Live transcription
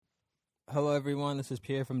Hello, everyone. This is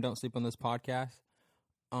Pierre from Don't Sleep on This podcast.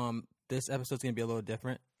 This episode's going to be a little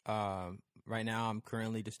different. Right now, I'm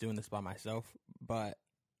currently just doing this by myself, but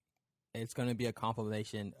it's going to be a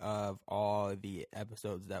compilation of all the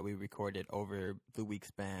episodes that we recorded over the week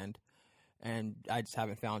span, and I just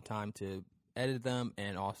haven't found time to edit them,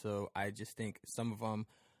 and also I just think some of them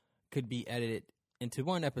could be edited into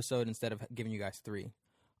one episode instead of giving you guys three.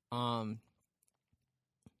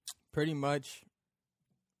 Pretty much,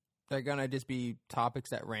 they're going to just be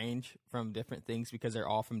topics that range from different things because they're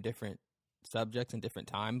all from different subjects and different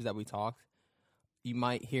times that we talked. You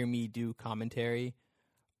might hear me do commentary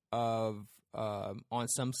of on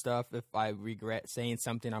some stuff. If I regret saying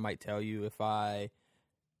something, I might tell you. If I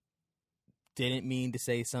didn't mean to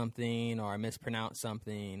say something or I mispronounced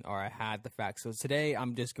something or I had the facts. So today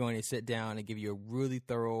I'm just going to sit down and give you a really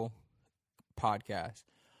thorough podcast.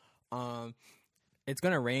 It's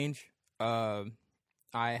going to range.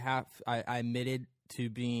 I admitted to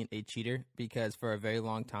being a cheater because for a very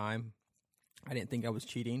long time I didn't think I was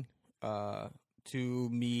cheating. To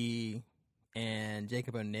me and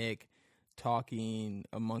Jacob and Nick talking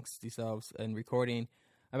amongst yourselves and recording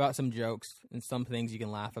about some jokes and some things you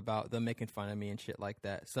can laugh about, them making fun of me and shit like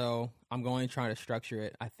that. So I'm going to try to structure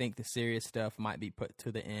it. I think the serious stuff might be put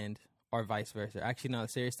to the end or vice versa. Actually, no, the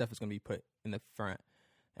serious stuff is going to be put in the front.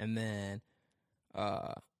 And then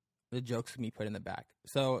the jokes can be put in the back.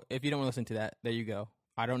 So if you don't want to listen to that, there you go.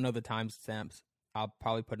 I don't know the timestamps. I'll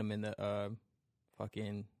probably put them in the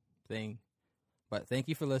fucking thing. But thank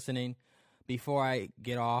you for listening. Before I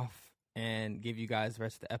get off and give you guys the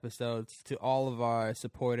rest of the episodes, to all of our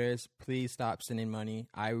supporters, please stop sending money.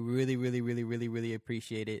 I really, really, really, really, really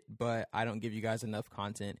appreciate it. But I don't give you guys enough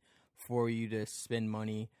content for you to spend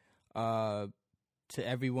money. To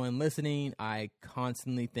everyone listening, I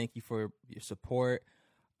constantly thank you for your support.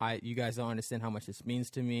 You guys don't understand how much this means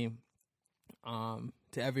to me. To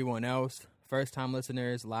everyone else, first-time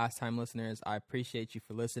listeners, last-time listeners, I appreciate you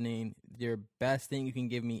for listening. Your best thing you can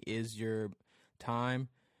give me is your time,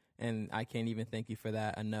 and I can't even thank you for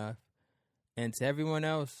that enough. And to everyone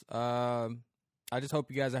else, I just hope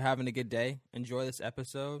you guys are having a good day. Enjoy this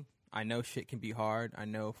episode. I know shit can be hard. I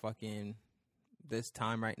know fucking this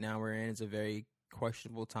time right now we're in is a very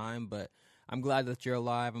questionable time, but I'm glad that you're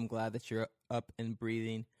alive. I'm glad that you're up and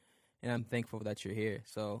breathing, and I'm thankful that you're here.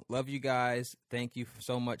 So, love you guys. Thank you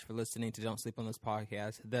so much for listening to Don't Sleep on This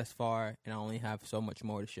podcast thus far, and I only have so much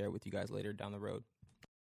more to share with you guys later down the road.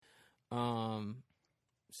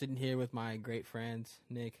 Sitting here with my great friends,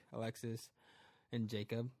 Nick, Alexis, and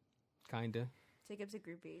Jacob, kinda. Jacob's a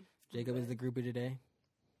groupie. Jacob is the groupie today.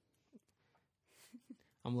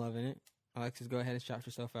 I'm loving it. Alexis, go ahead and shout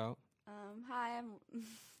yourself out. Hi, I'm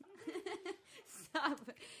stop.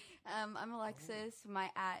 I'm Alexis. My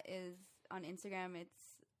 @ is on Instagram.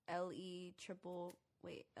 It's LEXYYLEX.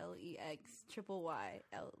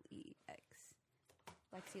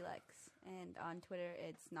 LexiLex. And on Twitter,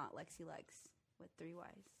 it's not LexiLex with 3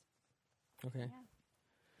 Ys. Okay. Yeah.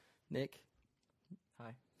 Nick.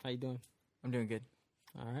 Hi. How you doing? I'm doing good.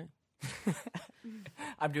 All right.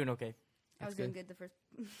 I'm doing okay. I was doing good the first.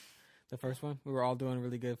 The first one? We were all doing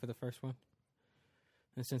really good for the first one.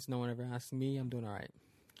 And since no one ever asked me, I'm doing all right.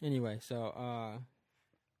 Anyway, so,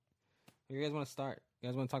 you guys want to start? You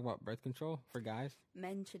guys want to talk about birth control for guys?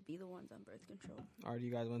 Men should be the ones on birth control. Or do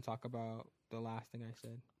you guys want to talk about the last thing I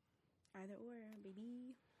said? Either or,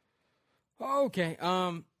 baby. Okay.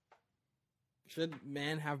 Should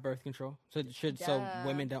men have birth control? So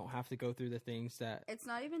women don't have to go through the things that... It's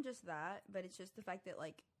not even just that, but it's just the fact that,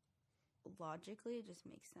 like, logically, it just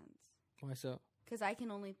makes sense. Why so? Because I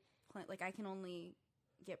can only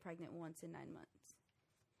get pregnant once in 9 months,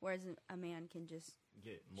 whereas a man can just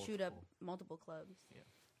shoot up multiple clubs. Yeah.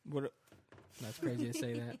 What? That's crazy to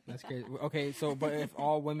say that. That's crazy. Okay, so but if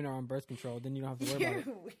all women are on birth control, then you don't have to worry about it.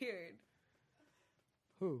 You're weird.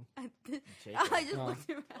 Who? I just looked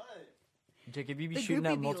around. Jacob, you be The shooting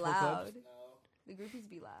groupie at be multiple loud. clubs? The groupies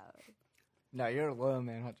be loud. No, you're a loyal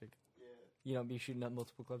man, huh, Jacob? Yeah. You don't be shooting at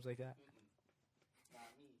multiple clubs like that?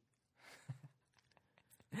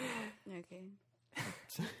 Okay.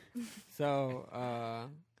 So,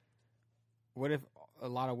 what if a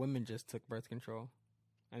lot of women just took birth control?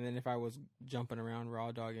 And then if I was jumping around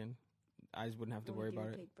raw dogging, I just wouldn't have to worry about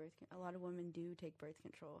it. A lot of women do take birth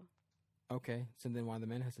control. Okay, so then why the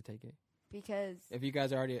men has to take it? Because if you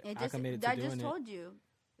guys are already acclimated to doing it. I just told you.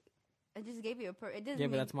 I just gave you a it doesn't Yeah,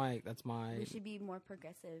 but mean that's my we should be more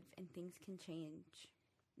progressive and things can change.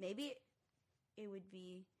 Maybe it would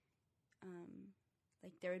be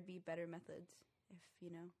like there would be better methods if,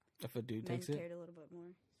 if a dude men takes it cared a little bit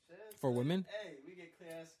more. for women. Hey, we get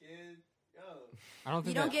clear ass skin. I don't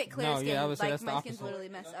think you don't get clear skin. Yeah, I would say like that's the my opposite. skin's literally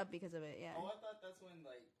messed up because of it. Yeah. Oh, I thought that's when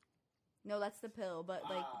like. No, that's the pill, but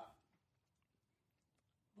like.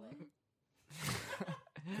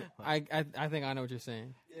 I think I know what you're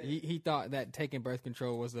saying. Yeah. He thought that taking birth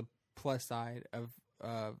control was the plus side of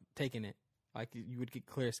taking it. Like you would get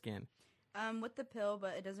clear skin. With the pill,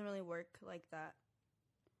 but it doesn't really work like that.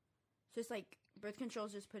 It's just like birth control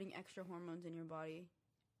is just putting extra hormones in your body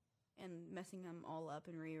and messing them all up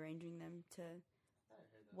and rearranging them to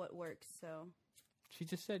what works. So she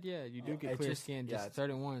just said, yeah, you do get clear skin, just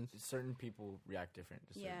certain ones. Certain people react different.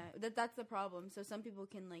 To that's the problem. So some people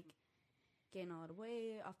can like gain a lot of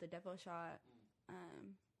weight off the Depo shot.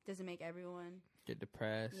 Doesn't make everyone get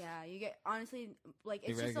depressed. Yeah, you get honestly like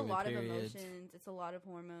it's just a lot of emotions. It's a lot of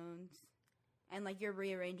hormones, and like you're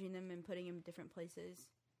rearranging them and putting them in different places,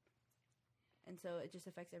 and so it just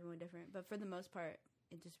affects everyone different. But for the most part,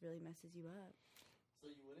 it just really messes you up. So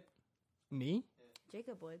you wouldn't? Me? Yeah.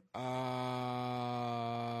 Jacob would. As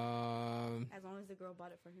long as the girl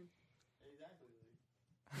bought it for him. Exactly.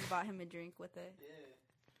 You bought him a drink with it. Yeah.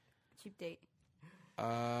 Cheap date.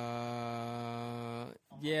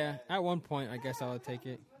 Yeah. At one point, I guess I would take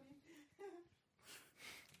it.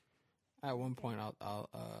 At one point, I'll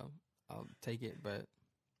take it, but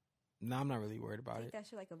no, I'm not really worried about take it. That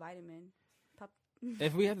shit like a vitamin.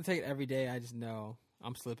 If we have to take it every day, I just know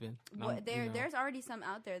I'm slipping. There's already some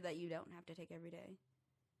out there that you don't have to take every day.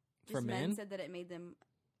 Just for men said that it made them,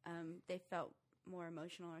 they felt more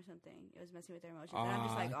emotional or something. It was messing with their emotions, and I'm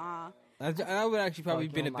just like, that would actually probably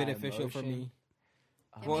been beneficial for me.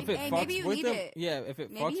 Well, if it fucks with them, if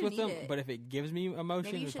it fucks with them, but if it gives me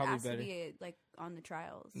emotion, it's probably better. Maybe you should ask to be like on the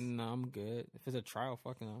trials. No, I'm good. If it's a trial,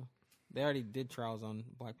 fucking hell. They already did trials on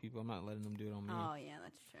black people. I'm not letting them do it on me. Oh yeah,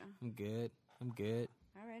 that's true. I'm good.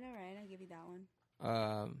 All right. I'll give you that one.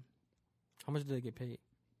 How much do they get paid?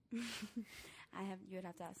 You would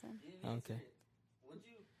have to ask them. Okay.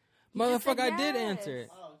 Motherfucker, I did answer it.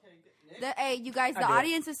 Oh, okay. Hey, you guys, the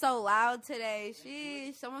audience is so loud today.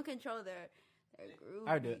 Sheesh, someone control their groupies.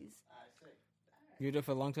 I would do it. You do it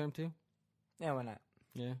for long term too? Yeah, why not?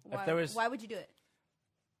 Yeah. Why would you do it?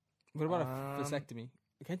 What about a vasectomy?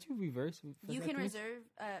 Can't you reverse? You can reserve.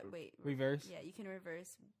 Wait. Reverse. Yeah, you can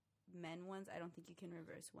reverse men ones. I don't think you can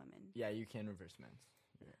reverse women. Yeah, you can reverse men's.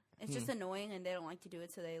 Yeah. It's just annoying, and they don't like to do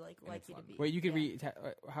it, so they like you to be. Wait, you can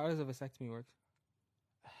how does a vasectomy work?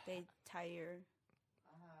 They tie your.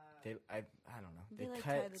 I don't know. They like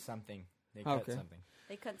cut something. They cut something.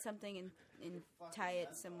 They cut something and tie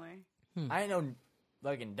it somewhere. I ain't no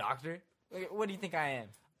fucking doctor. What do you think I am?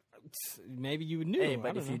 Maybe you knew. Hey,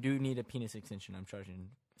 but if you do need a penis extension, I'm charging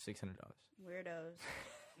 $600. Weirdos.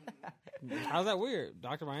 How's that weird?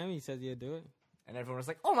 Dr. Miami says you'd do it. And everyone was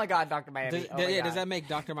like, "Oh my god, Dr. Miami!" Does that make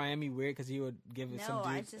Dr. Miami weird? Because he would give it some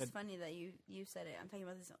dude. No, it's just funny that you said it. I'm talking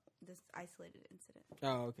about this isolated incident.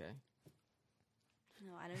 Oh, okay.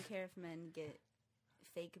 No, I don't care if men get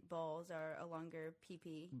fake balls or a longer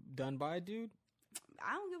pee-pee. Done by a dude?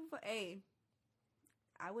 I don't give a fuck. Hey,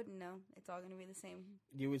 I wouldn't know. It's all going to be the same.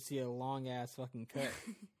 You would see a long-ass fucking cut.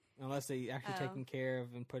 Unless they actually taking care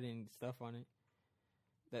of and putting stuff on it.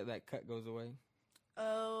 That cut goes away.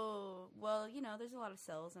 Oh, well, there's a lot of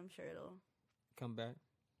cells. I'm sure it'll come back.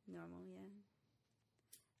 Normal, yeah.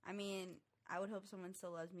 I mean, I would hope someone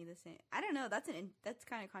still loves me the same. I don't know. That's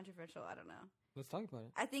kind of controversial. I don't know. Let's talk about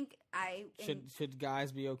it. I think should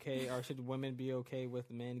guys be okay, or should women be okay with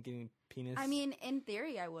men getting penis? I mean, in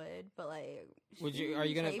theory, I would, but like, are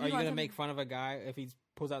you gonna make fun of a guy if he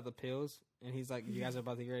pulls out the pills and he's like, you guys are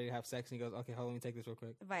about to get ready to have sex, and he goes, okay, hold on, let me take this real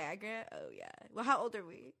quick. Viagra? Oh yeah. Well, how old are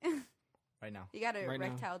we? Right now. You got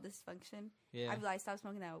erectile dysfunction. Yeah. I'd be like, stop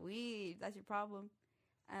smoking that weed. That's your problem.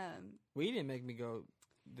 Weed didn't make me go.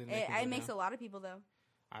 It makes a lot of people though.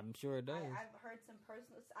 I'm sure it does. I've heard some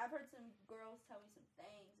girls tell me some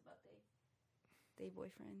things about they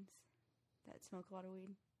boyfriends that smoke a lot of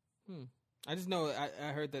weed. I just know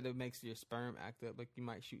I heard that it makes your sperm act up, like you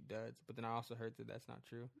might shoot duds, but then I also heard that that's not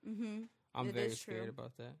true. Mm-hmm. I'm very scared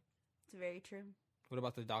about that. It's very true. What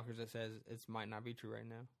about the doctors that says it might not be true right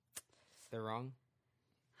now? They're wrong?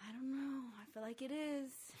 I don't know. I feel like it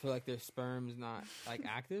is. I feel like their sperm's not like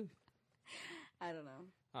active. I don't know.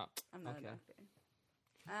 Oh, I'm not a doctor.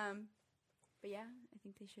 But yeah, I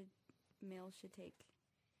think males should take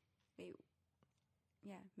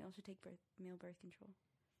male birth control.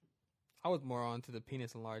 I was more on to the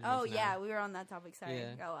penis enlargement. Oh yeah, we were on that topic. Sorry,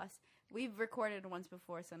 got lost. We've recorded once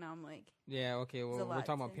before, so now I'm like. Yeah. Okay. Well, we're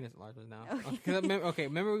talking about penis enlargement now. Okay.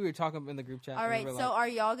 Remember we were talking in the group chat. All right. So are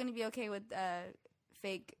y'all gonna be okay with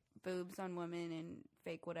fake boobs on women and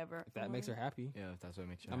fake whatever. If that makes her happy. Yeah, if that's what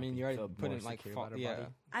makes you I happy. mean, you're already Feel putting more like secure false about her body.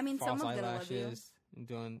 I mean, false someone's gonna love you. eyelashes and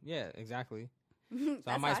doing exactly. So That's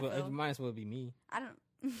I how might as well. feel. It might as well be me. I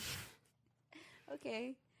don't.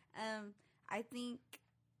 Okay. I think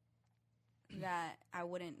that I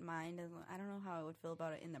wouldn't mind. I don't know how I would feel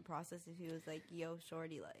about it in the process if he was like, "Yo,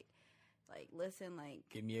 shorty, like, listen, like,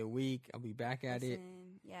 Give me a week. I'll be back at it.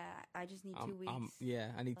 listen, yeah, I just need 2 weeks.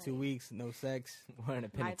 I need 2 Like- weeks. No sex. We're in a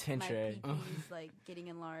My penitentiary. PP's like getting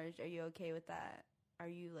enlarged. Are you okay with that? Are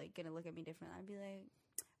you like gonna look at me different? I'd be like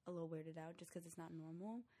a little weirded out just because it's not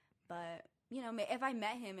normal. But you know, if I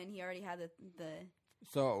met him and he already had the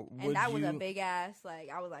So would and that you? was a big ass, like,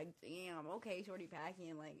 I was like, damn, okay, shorty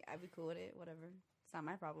packing, like, I'd be cool with it, whatever. It's not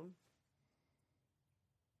my problem.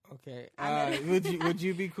 Okay. I met him- Would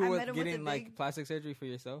you be I cool met with him with getting a like big- plastic surgery for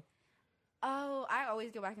yourself? Oh, I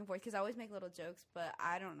always go back and forth because I always make little jokes, but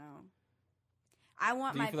I don't know. I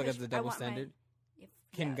want Do you my feel like push, it's a I double want my- standard? if-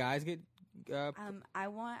 Can yeah. guys get? I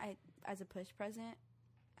want as a push present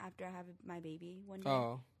after I have my baby one day.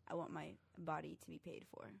 Oh, I want my body to be paid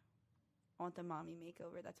for. I want the mommy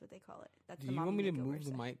makeover. That's what they call it. That's do the you mommy want me to makeover move the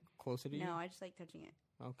session. mic closer to you? No, I just like touching it.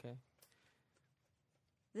 Okay.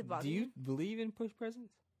 Does it bother Do you believe in push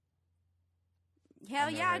presents? Hell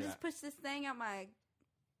I've yeah! never I heard just that. push this thing out my.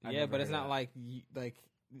 I've Yeah, never but it's heard not that. like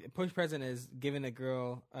push present is giving a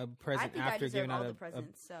girl a I present think I after deserve giving all out the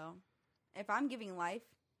presents. So, if I'm giving life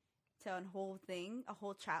to a whole thing, a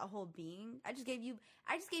whole child, a whole being, I just gave you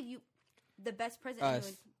the best present. Us.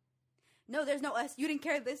 anyone- No, there's no us. You didn't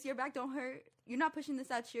carry this. Your back don't hurt. You're not pushing this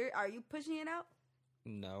out. Are you pushing it out?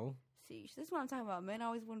 No. See, this is what I'm talking about. Men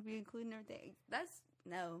always want to be including everything. That's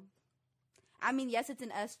no. I mean, yes, it's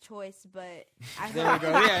an us choice, but I There we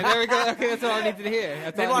go. Yeah, there we go. Okay, that's all I needed to hear.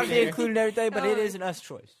 That's They all I want to needed be to included in everything, but it Oh. is an us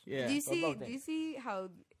choice. hear. do Yeah. you see? both Do you see how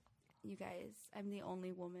you guys? I'm the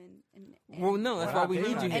only woman. In Well, no, that's We're why not we big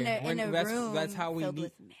need you on here. it. in a That's- room that's how we filled need.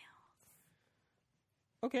 with males.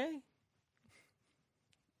 Okay.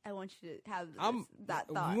 I want you to have I'm that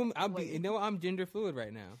thought. You know what? I'm gender fluid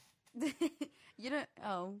right now. You don't.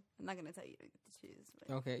 Oh, I'm not gonna tell you to choose.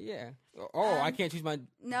 But. Okay, yeah. Oh, I Um, can't choose my.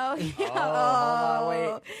 No. hold on,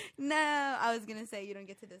 wait. No, I was gonna say you don't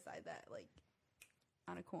get to decide that like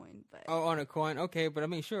on a coin, but Oh, on a coin. Okay, but I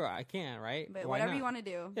mean, sure, I can, right? but Why whatever not? you want to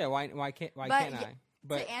do. Yeah. Why can't But I? yeah,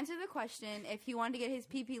 But to answer the question, if he wanted to get his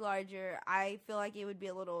PP larger, I feel like it would be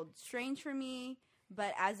a little strange for me.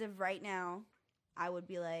 But as of right now, I would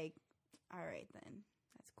be like, all right, then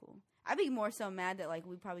that's cool. I'd be more so mad that like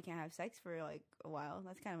we probably can't have sex for like a while.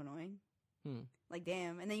 That's kind of annoying. Like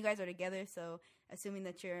damn, and then you guys are together, so assuming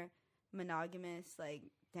that you're monogamous, like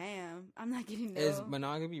damn, I'm not getting no. is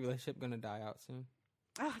monogamy relationship gonna die out soon?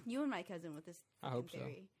 Oh, you and my cousin with this I hope so.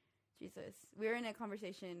 theory. Jesus, we were in a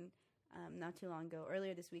conversation not too long ago,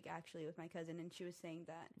 earlier this week actually, with my cousin, and she was saying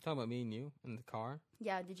that. You talking about me and you in the car?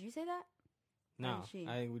 Yeah, did you say that? No, she?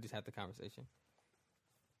 we just had the conversation.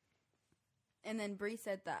 And then Bree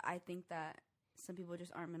said that I think that some people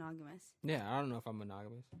just aren't monogamous. Yeah, I don't know if I'm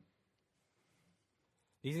monogamous.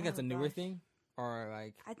 Do you think that's Oh, a newer gosh. thing, or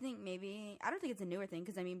like I think maybe I don't think it's a newer thing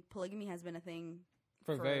because I mean polygamy has been a thing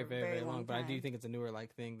for for very, a very, very very long? long But I do time. think it's a newer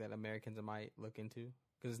like thing that Americans might look into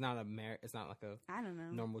because it's not it's not like a I don't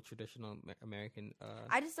know. normal traditional American.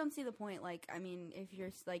 I just don't see the point. Like, I mean, if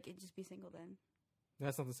you're like, just be single then.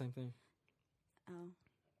 That's not the same thing. Oh.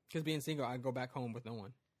 Because being single, I go back home with no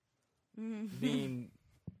one. Mhm. Being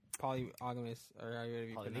polygamous or however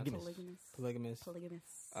you pronounce it. Polygamous. Polygamous.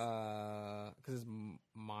 Polygamous. Because it's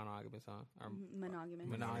monogamous, huh? Or Monogamous.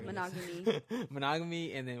 monogamous. Monogamy.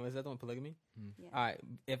 Monogamy, and then was that the one polygamy? Yeah. All right.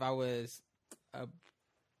 If I was a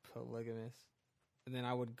polygamous, then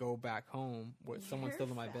I would go back home with someone You're still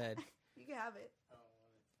in my fat. bed. You can have it.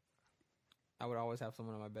 I would always have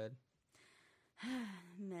someone on my bed.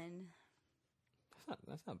 Men.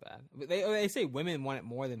 That's not bad. But they say women want it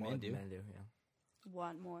more than men do. Men do, yeah.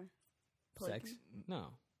 Want more. Sex?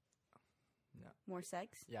 No. More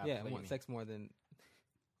sex? Yeah, Yeah, polygamy. want sex more than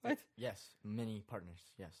what? Yes, many partners.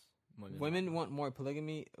 Yes, Women want more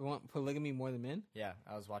polygamy. Want polygamy more than men? Yeah,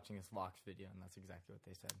 I was watching this Vox video, and that's exactly what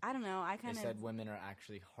they said. I don't know. I They kind of. said women are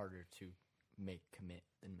actually harder to make commit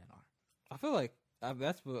than men are. I feel like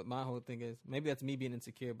that's what my whole thing is. Maybe that's me being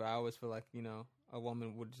insecure, but I always feel like a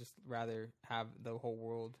woman would just rather have the whole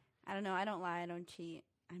world. I don't know. I don't lie. I don't cheat.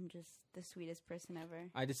 I'm just the sweetest person ever.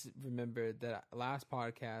 I just remembered that last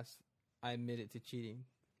podcast I admitted to cheating.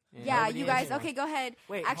 And Yeah, nobody you in guys. here Okay, go ahead.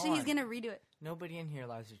 Wait, Actually, hold he's on. gonna redo it. Nobody in here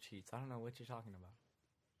lies or cheats. I don't know what you're talking about.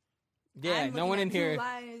 Yeah, I'm no looking one at in two here.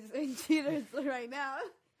 liars and cheaters right now.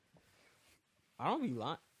 I don't be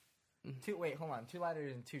lying. Wait, hold on. 2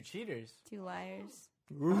 liars and 2 cheaters. 2 liars.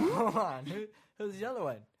 Hold on. Who's the other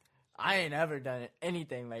one? I ain't ever done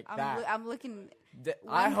anything like that. I'm looking.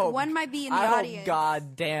 I hope one might be in the I audience. hope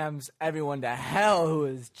God damns everyone to hell who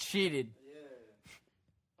has cheated.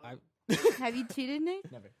 Have you cheated,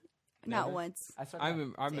 Nick? Never. Not Never? once. I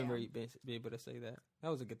remember Damn. you being able to say that. That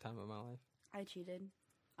was a good time of my life. I cheated.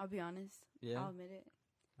 I'll be honest. Yeah. I'll admit it.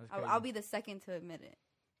 That's I'll be the second to admit it.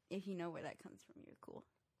 If you know where that comes from, you're cool.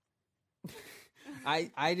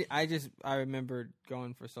 I remember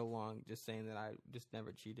going for so long just saying that I just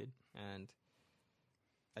never cheated, and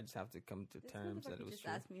I just have to come to This terms that it motherfucker was just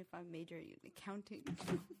true. asked me if I majored in accounting.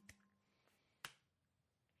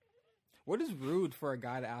 What is rude for a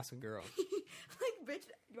guy to ask a girl? Like, bitch,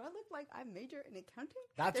 do I look like I major in accounting?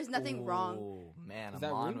 That's, There's nothing wrong. Oh man, Is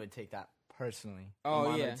that Amon rude? would take that personally. Oh,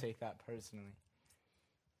 Amon yeah. would take that personally.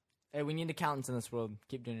 Hey, we need accountants in this world.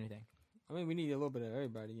 Keep doing anything. I mean, we need a little bit of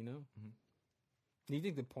everybody, you know? Mhm. Do you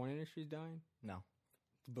think the porn industry is dying? No.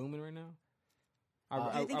 It's booming right now?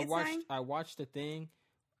 Do you think it's dying? I watched a thing.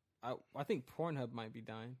 I think Pornhub might be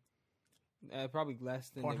dying. Probably less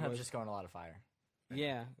than it Pornhub's was. just going a lot of fire.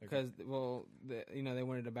 Yeah, because they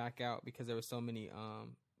wanted to back out because there was so many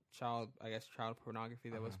child pornography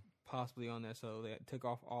that was possibly on there, so they took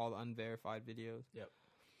off all the unverified videos. Yep.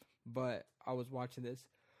 But I was watching this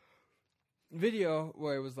video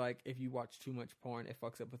where it was like, if you watch too much porn, it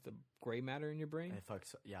fucks up with the gray matter in your brain. It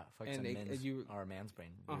fucks And our man's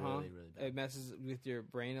brain Uh-huh. really, really bad. It messes with your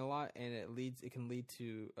brain a lot, and it can lead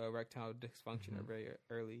to erectile dysfunction very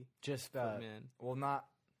early Just for men. well, not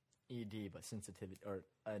ED, but sensitivity or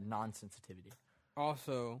non-sensitivity.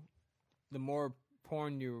 Also, the more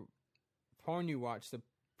porn you watch, the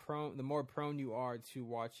more prone you are to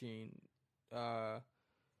watching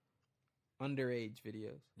underage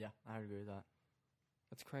videos. Yeah, I would agree with that.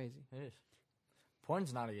 That's crazy. It is.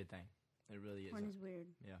 Porn's not a good thing. It really Porn isn't. is weird.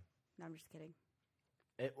 Yeah. No, I'm just kidding.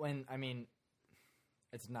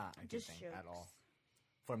 It's not a good Just thing jokes. at all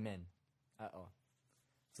for men. At all.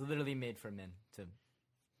 It's literally made for men to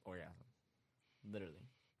orgasm. Literally.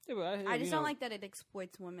 Yeah, but I just don't like that it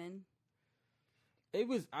exploits women It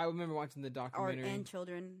was. I remember watching the documentary and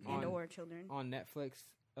children or children. on Netflix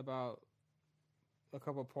about a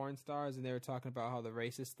couple of porn stars, and they were talking about how the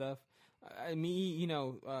racist stuff. I mean,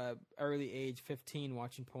 early age 15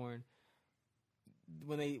 watching porn.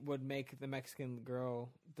 When they would make the Mexican girl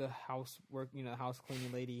the housework, the house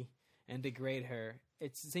cleaning lady, and degrade her,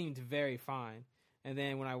 it seemed very fine. And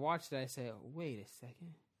then when I watched it, I said, "Wait a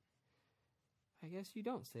second. I guess you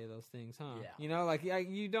don't say those things, huh? Yeah.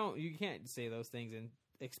 You can't say those things and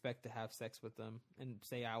expect to have sex with them and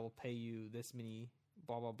say I will pay you this many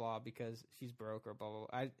blah blah blah because she's broke or blah blah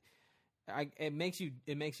blah." It makes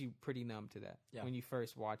you pretty numb to that when you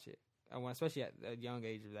first watch it. Especially at a young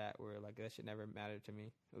age of that, where like that should never matter to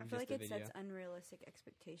me. I feel like it sets unrealistic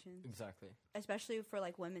expectations, Exactly. especially for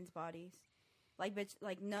like women's bodies. Like, bitch,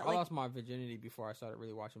 like no. I lost my virginity before I started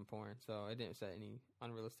really watching porn, so it didn't set any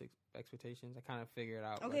unrealistic expectations. I kind of figured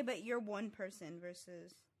out. Okay, but you're one person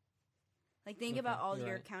versus. Like, think about all you're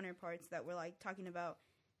your right. counterparts that were like talking about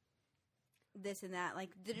this and that. Like,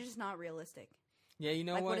 they're just not realistic. Yeah, you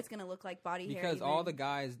know like what? it's gonna look like body hair. Because all even. the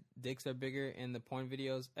guys' dicks are bigger in the porn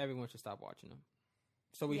videos, everyone should stop watching them.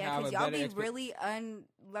 So we yeah, have a y'all better. be really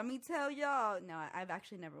Let me tell y'all. No, I've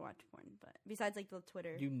actually never watched porn, but besides like the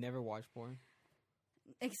Twitter, You never watch porn.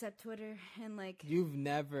 except Twitter and like You've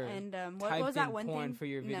never and what typed was that in one porn thing for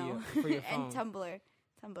your video No. for your phone. and Tumblr.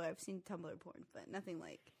 I've seen Tumblr porn, but nothing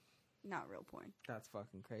like not real porn. That's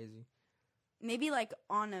fucking crazy. Maybe like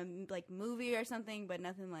on a like movie or something, but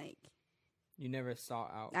nothing like. You never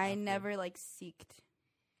sought out. I after. never like seeked.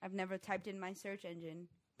 I've never typed in my search engine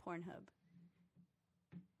Pornhub.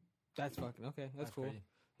 That's fucking okay. That's cool. Crazy.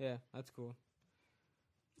 Yeah, that's cool.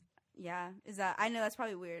 Yeah, is that? I know that's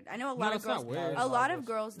probably weird. I know a lot No, of it's girls. not weird. A lot of Yeah.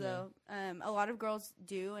 girls though. A lot of girls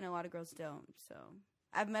do, and a lot of girls don't. So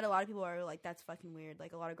I've met a lot of people who are like, "That's fucking weird."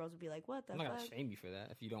 Like a lot of girls would be like, "What the I'm not fuck?" gonna shame you for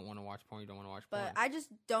that. If you don't want to watch porn, you don't want to watch But porn. I just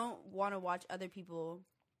don't want to watch other people.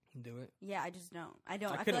 Do it. Yeah, I just don't. I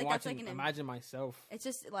don't. I, feel couldn't like watch that's like an. imagine myself. It's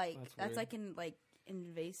just like That's that's weird. like an like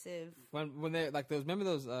invasive. When they're like those, remember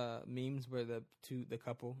those memes where the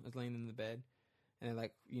couple is laying in the bed, and they're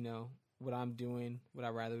like, what I'm doing, what I'd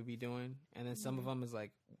rather be doing, and then some of them is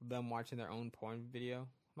like them watching their own porn video.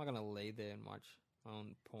 I'm not gonna lay there and watch my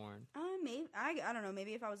own porn. Maybe I don't know.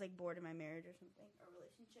 Maybe if I was like bored in my marriage or something, or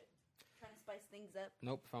relationship, trying to spice things up.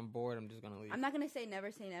 Nope. If I'm bored, I'm just gonna leave. I'm not gonna say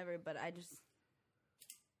never, but I just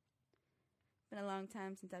been a long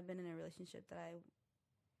time since I've been in a relationship that I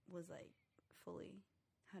was like fully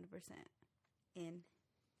 100% in.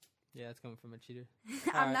 Yeah, it's coming from a cheater.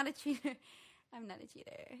 I'm Alright. not a cheater. I'm not a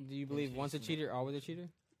cheater. Do you believe once a cheater, always a cheater?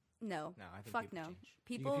 No. No, I think Fuck people no. change.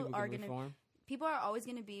 People are always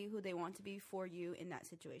gonna be who they want to be for you in that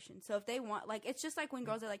situation. So if they want, like, it's just like when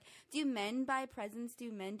girls are like, "Do men buy presents? Do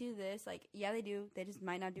men do this?" Like, yeah, they do. They just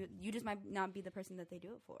might not do it. You just might not be the person that they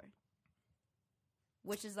do it for.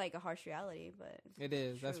 Which is like a harsh reality, but it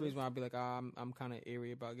is. True. That's the reason why I'd be like, I'm kind of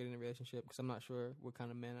eerie about getting in a relationship because I'm not sure what kind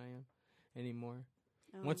of man I am anymore.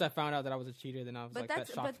 Once I found out that I was a cheater, then I was like, that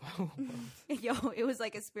shocked my whole world. Yo, it was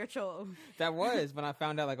like a spiritual. That was when I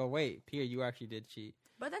found out, like, oh wait, Pierre, you actually did cheat.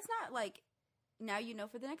 But that's not like. Now you know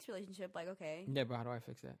for the next relationship, like, okay. Yeah, but how do I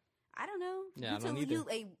fix that? I don't know. Yeah, I don't either.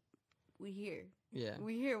 We here. Yeah.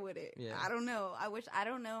 We here with it. Yeah. I don't know. I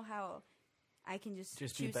don't know how I can just be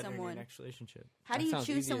choose better someone. in your next relationship. How do That you sounds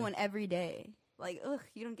choose easier. someone every day? Like, ugh,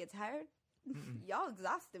 you don't get tired? Y'all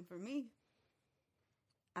exhausting for me.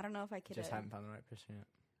 I don't know if I could. Just haven't found the right person yet.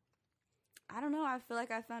 I don't know. I feel like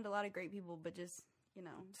I found a lot of great people, but just,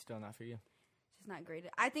 Still not for you. just not great.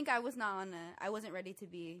 I think I was not I wasn't ready to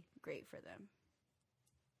be great for them.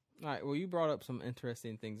 All right. Well, you brought up some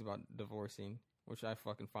interesting things about divorcing, which I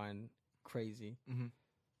fucking find crazy. Mm-hmm.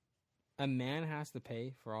 A man has to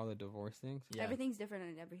pay for all the divorce things. Yeah. Everything's different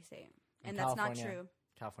in every state. In And that's not California- true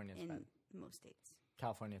California's in bad. most states.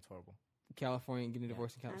 California, it's horrible. California getting Yeah.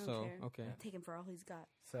 divorced in I California. don't So, care. okay. Yeah. Take him for all he's got.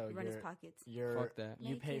 So Run his pockets. Fuck that.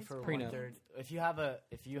 You Make pay his for Prenup. 1/3. If you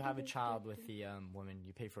have a child with the woman,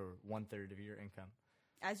 you pay for 1/3 of your income.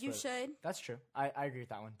 As you But- should. That's true. I agree with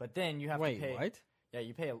that one. But then you have Wait, to pay. what? Yeah,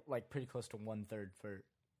 you pay like pretty close to 1/3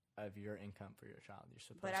 of your income for your child. You're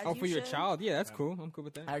supposed. But to. as Oh, you for your should. child? Yeah, that's Yeah. cool. I'm cool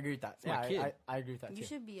with that. I agree with that. It's my Yeah, kid. I agree with that You too.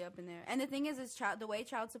 should be up in there. And the thing is the way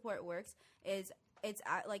child support works is it's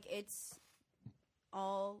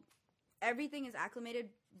all everything is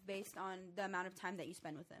acclimated based on the amount of time that you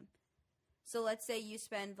spend with them. So let's say you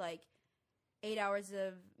spend like 8 hours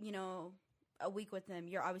of, a week with them.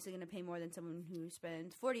 You're obviously going to pay more than someone who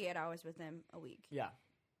spends 48 hours with them a week. Yeah.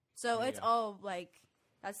 So There you it's go. all like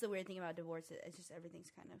that's the weird thing about divorce. It's just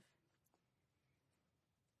everything's kind of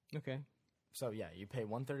Okay. So yeah, you pay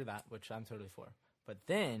 1/3 of that, which I'm totally for. But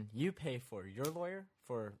then you pay for your lawyer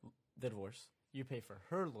for the divorce. You pay for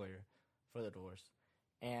her lawyer for the divorce,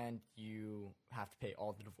 and you have to pay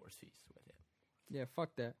all the divorce fees with it. Yeah,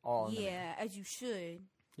 fuck that. All in the yeah, as you should.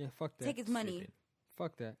 Yeah, fuck that. Take his money. Stupid.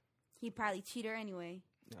 Fuck that. He probably cheater anyway.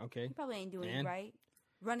 Okay. He probably ain't doing And? it right.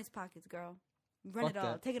 Run his pockets, girl. Run Fuck it all.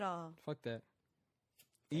 that. Take it all. Fuck that.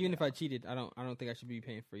 Take Even it if I cheated, I don't think I should be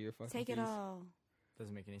paying for your fucking Take it fees. all.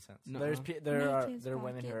 Doesn't make any sense. Nuh-uh. There Make his are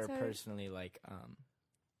women who are pockets hurt. personally like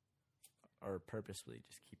or purposely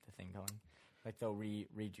just keep the thing going. Like they'll read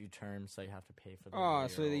you terms, so you have to pay for the Oh, lawyer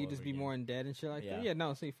so that all you over just be again. more in debt and shit like that? Yeah. Yeah,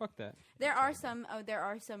 no, see, fuck that. There are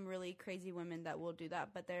some really crazy women that will do that,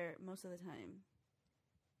 but they're most of the time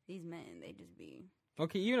these men, they just be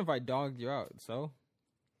Okay, even if I dogged you out, so?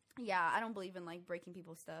 yeah, I don't believe in like breaking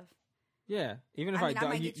people's stuff. Yeah, even if I mean, I I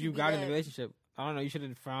might get you you beat got in the up. relationship, I don't know, you should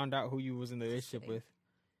have found out who you was in the relationship kidding. with.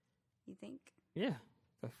 You think? Yeah,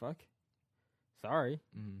 the fuck? Sorry.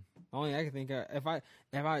 Mhm. Only I can think of, if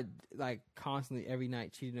I like constantly every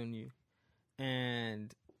night cheated on you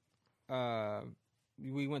and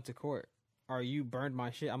we went to court or you burned my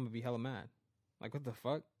shit, I'm gonna be hella mad. Like, what the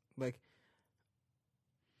fuck? Like,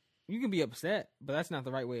 you can be upset, but that's not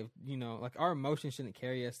the right way of, like, our emotions shouldn't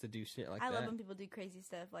carry us to do shit like I that. love when people do crazy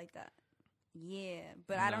stuff like that. Yeah,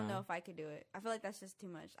 but I don't No. know if I could do it. I feel like that's just too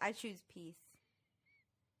much. I choose peace.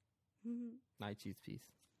 I choose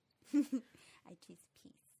peace. I choose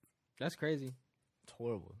peace. That's crazy. It's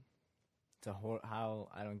horrible. It's how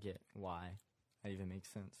I don't get why that even makes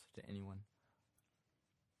sense to anyone.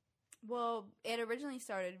 Well, it originally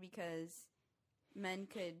started because men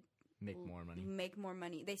could Make more money. Make more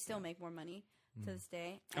money. They still make more money to Mhm. this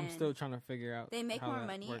day. I'm and still trying to figure out. They make how more that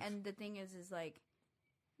money, works. and the thing is like,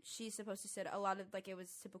 she's supposed to sit a lot of like it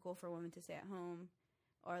was typical for women to stay at home,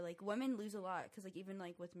 or like women lose a lot because like even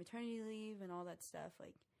like with maternity leave and all that stuff,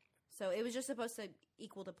 like, so it was just supposed to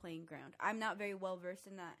equal the playing ground. I'm not very well versed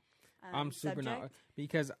in that. I'm super subject. not,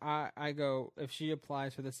 because I go, if she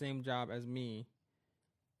applies for the same job as me,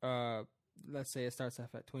 let's say it starts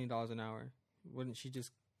off at $20 an hour, wouldn't she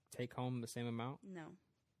just take home the same amount? No,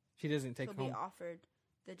 She doesn't take she'll home. be offered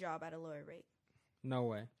the job at a lower rate. No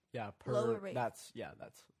way. Yeah, Lower rate. That's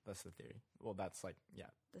the theory. Well, that's like That's,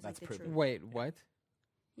 that's like the proven. truth. Wait, what?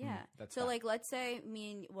 Yeah. That's So fact. like, let's say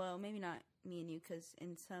me and maybe not me and you, because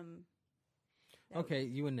in some. that would- Okay,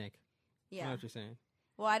 you and Nick. I know Yeah. what you're saying.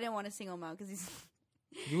 Well, I didn't want to single him out because he's.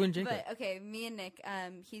 You and Jacob. But okay, me and Nick,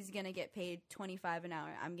 he's gonna get paid $25 an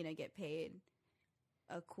hour. I'm gonna get paid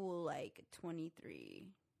a cool like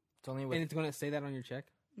 23. It's only And with it's going to say that on your check?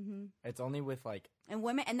 Mm-hmm. It's only with like and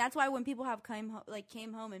women, and that's why when people have came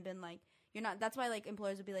home and been like, you're not. That's why like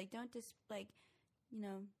employers would be like, don't just like, you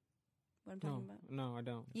know, what I'm talking about. No, I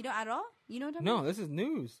don't. You don't at all. You know what I'm talking No, about? this is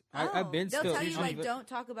news. Oh, I've been they'll still. tell you like don't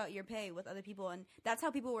talk about your pay with other people, and that's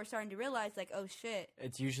how people were starting to realize like, oh shit.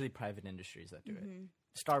 it's usually private industries that do Mm-hmm. it.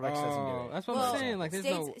 Starbucks doesn't do it. That's what Well, I'm saying. Like,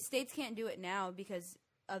 there's states can't do it now because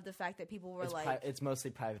of the fact that people were like, it's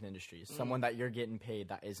mostly private industries. Someone that you're getting paid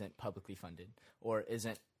that isn't publicly funded or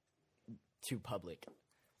isn't too public.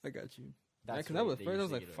 I got you. That's Because that was they first. I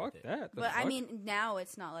was usually like, get away fuck with it. that. The but I fuck? mean now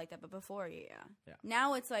it's not like that. But before, yeah.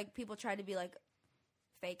 Now it's like people try to be like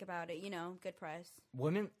fake about it. You know, good press.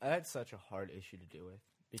 Women, that's such a hard issue to deal with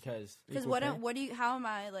because what do you? How am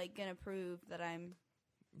I like gonna prove that I'm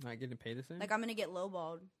not getting paid the same. like I'm gonna get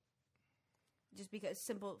lowballed? Just because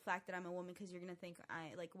simple fact that I'm a woman, because you're gonna think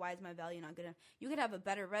why is my value not good enough? You could have a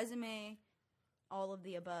better resume, all of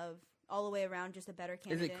the above, all the way around, just a better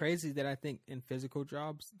candidate. Is it crazy that I think in physical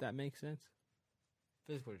jobs that makes sense?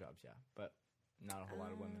 physical jobs, yeah, but not a whole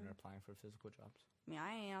lot of women are applying for physical jobs. I mean,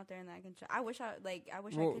 I ain't out there in that. I wish I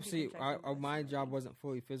Well, could. see, be constructive, my but job like- wasn't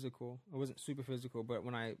fully physical. It wasn't super physical, but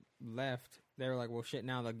when I left, they were like, "Well, shit,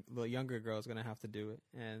 now the younger girl's gonna have to do it,"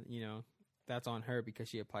 and you know, that's on her because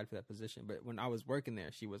she applied for that position. But when I was working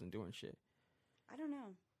there, she wasn't doing shit. I don't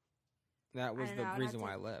know. That was don't the know, I'd reason have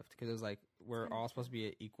why I to- left, because it was like we're kinda all supposed to be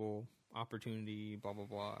an equal opportunity, blah blah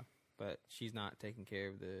blah. But she's not taking care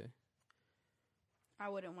of the. I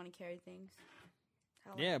wouldn't want to carry things.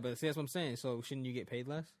 Yeah, but see, that's what I'm saying. So shouldn't you get paid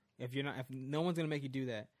less if you're not? If no one's gonna make you do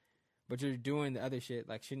that, but you're doing the other shit,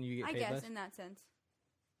 like shouldn't you get I paid guess less? in that sense,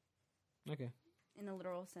 Okay, in the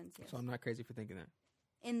literal sense, yes. so I'm not crazy for thinking that.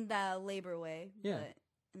 In the labor way, Yeah. But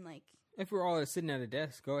in like, If we're all sitting at a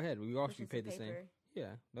desk, go ahead. We all should pushing be paid some the same. paper.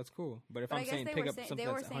 Yeah, that's cool. But if But I I'm guess saying they pick were up saying something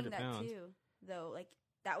they were that's saying 100 that pounds, too, though. Like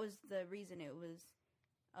that was the reason. It was,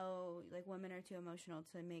 oh, like women are too emotional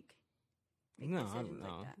to make no, decisions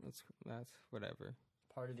like that. that's whatever.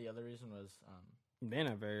 Part of the other reason was Men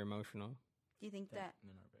are very emotional. Do you think that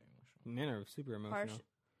men are very emotional. Men are super emotional.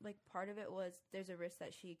 part of it was there's a risk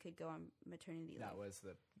that she could go on maternity leave? That was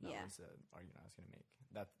the argument I was going to make.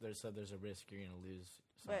 That there's a risk you're going to lose.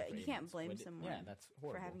 someone But for you 8 can't months. blame someone Yeah, that's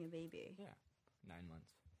horrible. for having a baby. Yeah, 9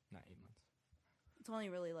 months, not 8 months. It's only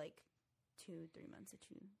really like 2-3 months that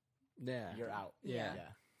you. Yeah, You're out. Yeah.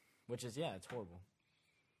 Which is it's horrible.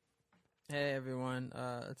 Hey everyone,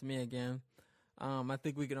 it's me again. I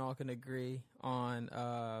think we all can agree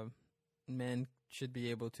on men should be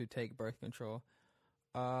able to take birth control,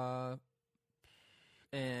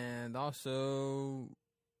 and also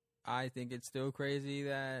I think it's still crazy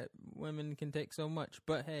that women can take so much.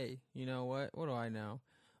 But hey, you know what? What do I know?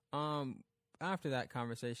 After that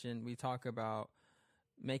conversation, we talk about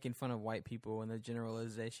making fun of white people and the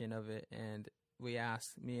generalization of it, and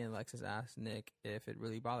me and Alexis asked Nick if it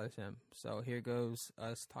really bothers him. So here goes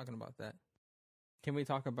us talking about that. Can we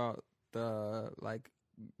talk about the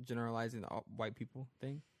generalizing the white people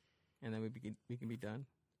thing, and then we can be done?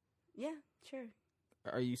 Yeah, sure.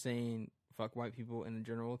 Uh, Are you saying fuck white people in a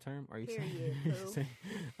general term? Are you Period, saying,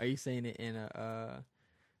 are you saying it in a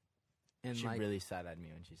She really sad at me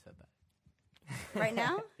when she said that. Right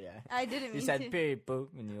now? Yeah. I didn't mean You said to. period, boo,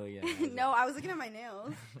 and you look No, I was looking at my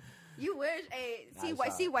nails. You wish. Hey, I saw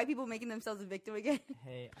see it. white people making themselves a victim again.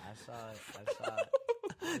 Hey, I saw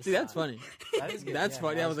it. See, that's funny. That is good. That's Yeah,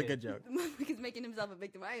 funny. That was a good. good joke. Motherfucker's making himself a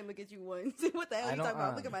victim. I ain't look at you once. What the hell I are you don't, talking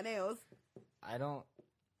about? Look at my nails. I don't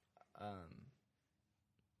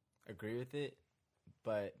agree with it,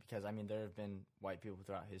 but because I mean there have been white people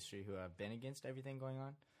throughout history who have been against everything going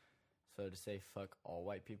on. So to say fuck all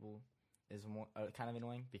white people is more, kind of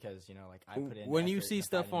annoying because I put in When you effort see into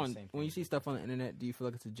stuff fighting the on same when you thing. see stuff on the internet, do you feel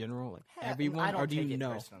like it's a general Hell, everyone, I don't or do take you it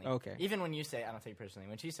know? personally. Okay. Even when you say it, I don't take it personally.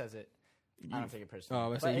 When she says it, I don't take it personally.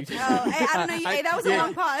 Oh, so But you it's take- just- Oh, hey, I don't know. Hey, that was a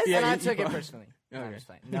long pause. Yeah, and I you took it paused. personally. No, I'm Okay. just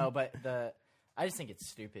playing. No, but I just think it's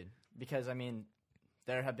stupid because I mean,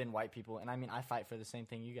 there have been white people, and I mean, I fight for the same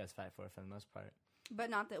thing you guys fight for the most part. But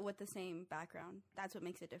not that with the same background. That's what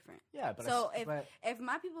makes it different. Yeah, but So but, if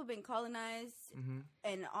my people have been colonized mhm.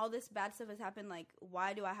 and all this bad stuff has happened, like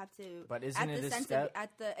why do I have to? But isn't at it the a sense step? Of,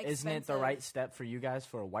 at the expense Isn't it the of- right step for you guys,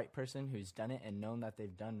 for a white person who's done it and known that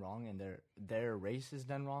they've done wrong and their race has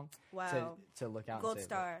done wrong, Wow, to look out gold and say,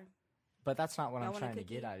 star. But that's not what Y'all I'm want a trying to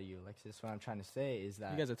cookie? get out of you, Alexis. What I'm trying to say is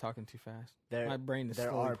that You guys are talking too fast. there, My brain is there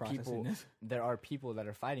slowly are processing people. this. There are people that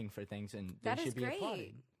are fighting for things, and they That is should be great.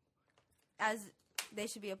 applauded. As they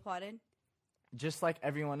should be applauded. Just like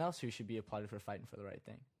everyone else who should be applauded for fighting for the right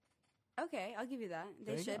thing. Okay, I'll give you that.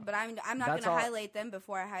 There They you should, go. but I'm not That's gonna all- highlight them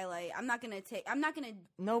before I highlight. I'm not gonna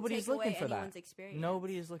Nobody's take away looking for anyone's that. experience.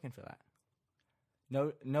 Nobody is looking for that.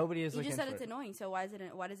 No, nobody is You looking just said for it's annoying, so why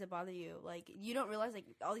does it bother you? Like, you don't realize, like,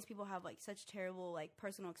 all these people have, like, such terrible, like,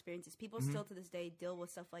 personal experiences. People still to this day deal with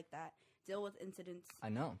stuff like that, deal with incidents. I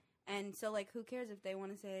know. And so, like, who cares if they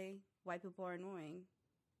want to say white people are annoying?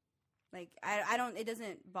 Like, I don't, it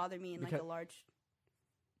doesn't bother me in, like, a large...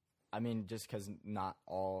 I mean, just because not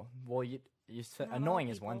all... Well, you said Not all annoying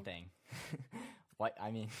is one people. thing. White,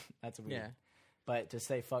 I mean, that's weird. Yeah. But to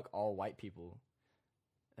say fuck all white people,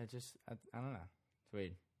 I don't know. It's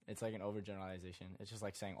weird. It's like an overgeneralization. It's just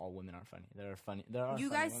like saying all women aren't funny. There are funny. There are. You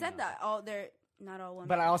funny guys women said out that. Oh, they're not all women.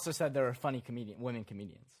 But I also said there are funny women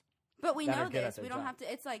comedians. But we that are know good at this. their We don't job. have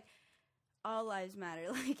to. It's like all lives matter.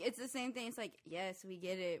 Like, it's the same thing. It's like, yes, we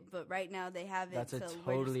get it, but right now they have it. That's a so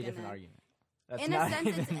we're totally just different gonna- argument. That's In a not sense,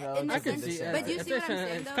 even it's- in relative a I to can sense- this see. shit. but do you it's see what I'm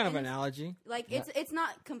saying, It's though? kind of In an a- analogy. Like, it's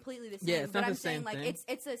not completely the same. Yeah, it's but not I'm the same saying, like, thing.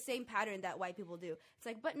 it's the same pattern that white people do. It's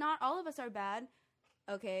like, but not all of us are bad.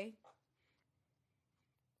 Okay.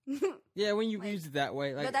 Yeah, when you Like- use it that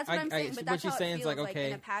way, like but that's what I'm saying. But what that's she's how saying it is feels. like, okay,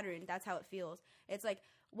 in a pattern, that's how it feels. It's like,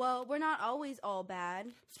 well, we're not always all bad.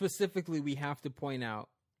 specifically, we have to point out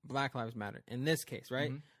Black Lives Matter in this case,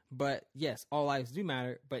 right? Mhm. But yes, all lives do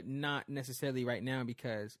matter, but not necessarily right now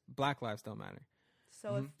because Black lives don't matter.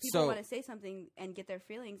 So if Mhm. people So- want to say something and get their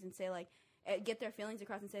feelings and say like, get their feelings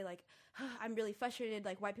across and say like, I'm really frustrated.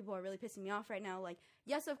 Like, white people are really pissing me off right now. Like,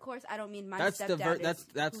 yes, of course, I don't mean my That's the stepdad.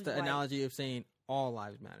 that's who's the white. analogy of saying all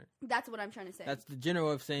lives matter. That's what I'm trying to say. That's the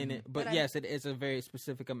general of saying it. But But yes, it is a very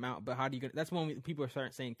specific amount. But how do you get? That's when people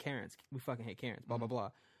start saying Karens. We fucking hate Karens. Blah blah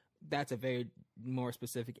blah. That's a very more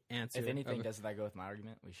specific answer. If anything, of- doesn't that go with my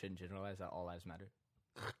argument? We shouldn't generalize that all lives matter.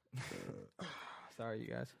 sorry, you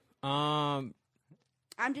guys.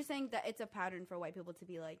 I'm just saying that it's a pattern for white people to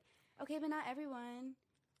be like, okay, but not everyone.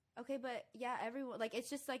 Okay, but yeah, everyone. Like, it's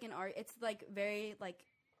just like an art. It's like very like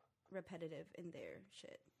repetitive in their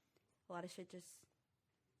shit. A lot of shit just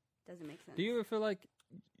doesn't make sense. Do you ever feel like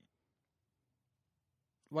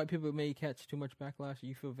white people may catch too much backlash?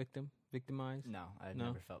 You feel victimized? No, I've No?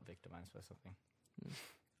 never felt victimized by something. Mm.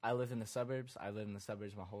 I lived in the suburbs. I lived in the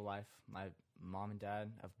suburbs my whole life. My mom and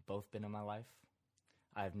dad have both been in my life.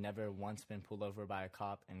 I've never once been pulled over by a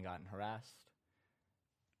cop and gotten harassed.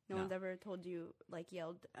 No No. one's ever told you like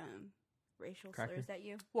yelled racial Cracker? slurs at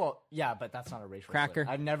you. Well, yeah, but that's not a racial Cracker?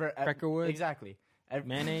 slur. I've never Crackerwood? exactly.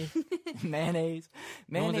 Mayonnaise? mayonnaise.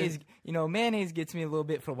 No one's Mayonnaise. You know, mayonnaise gets me a little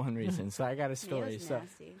bit for one reason. So I got a story. Mayo's So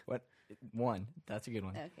nasty. one, that's a good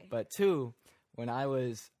one. Okay. But two, when I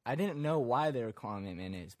didn't know why they were calling it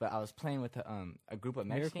mayonnaise, but I was playing with a group of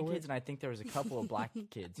Mexican Miracle Whip? kids, and I think there was a couple of black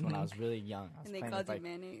kids when I was really young. I was And they playing called with, you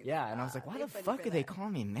mayonnaise. yeah, and I was like, why they the funny fuck for are they that.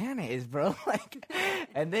 calling me mayonnaise, bro? Like,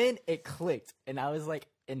 and then it clicked, and I was like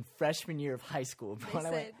in freshman year of high school, bro. They And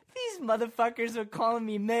I went, said- these motherfuckers are calling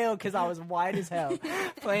me mayo because I was white as hell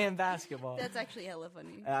playing basketball. That's actually hella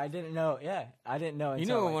funny. I didn't know. Yeah, I didn't know. You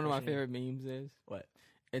until, know what like, one of my freshman year. favorite memes is? What?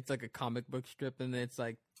 It's like a comic book strip, and it's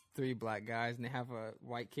like 3 black guys, and they have a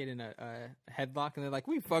white kid in a headlock, and they're like,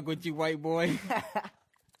 "We fuck with you, white boy."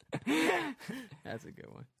 That's a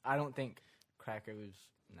good one. I don't think Cracker was.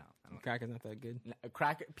 No, I don't. Cracker's not that good. A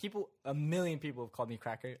Cracker. People, a million people have called me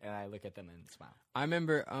Cracker, and I look at them and smile. I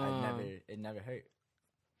remember. It never hurt.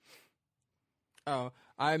 Oh,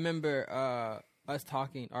 I remember us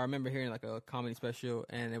talking. Or I remember hearing like a comedy special,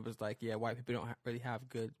 and it was like, yeah, white people don't really have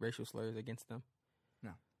good racial slurs against them. No.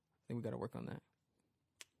 I think we got to work on that.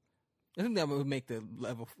 I think that would make the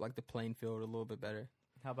level, like the playing field, a little bit better.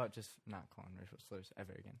 How about just not calling racial slurs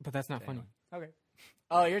ever again? But that's not to funny. anyone? Okay.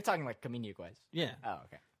 Oh, you're talking like comedic wise. Yeah, Oh,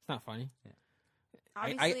 okay. it's not funny.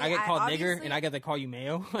 Obviously, I get called nigger, obviously- and I get to call you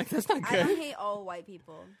mayo. Like that's not I don't good. hate all white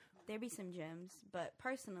people. There be some gems, but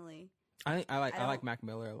personally, I like I I like don't- Mac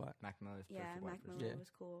Miller a lot. Mac Miller's yeah, perfect white Mac person. Miller Yeah. was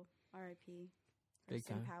cool. R.I.P. Big Rest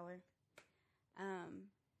in time. power.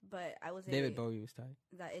 But I was David Bowie was tight.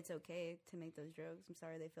 that it's okay to make those jokes. I'm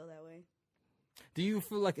sorry they feel that way. Do you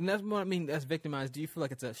feel like, and that's what I mean, that's victimized. Do you feel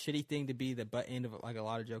like it's a shitty thing to be the butt end of like a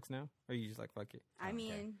lot of jokes now, or you just like fuck it? I Okay.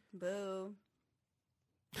 mean, boo.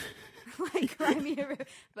 Like cry me a river,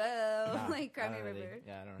 boo. Nah, Like cry I me a don't really- river.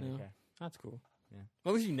 Yeah, I don't really Yeah. care. That's cool. Yeah.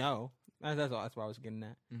 Well, at least you know. That's all. That's what I was getting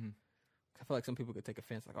at. Mm-hmm. I feel like some people could take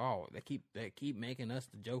offense, like, oh, they keep making us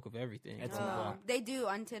the joke of everything. It's Blah, not. blah, blah. They do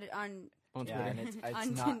on on. On Yeah, Twitter. and it's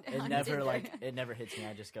On not. Tin- It on never Tinder. like it never hits me.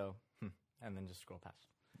 I just go and then just scroll past.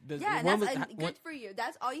 Does- Yeah, and when that's was- good when- for you.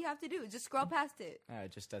 That's all you have to do. Just scroll past it.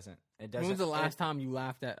 It just doesn't. It When doesn't. was the last time you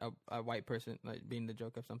laughed at a white person like being the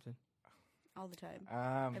joke of something? All the time.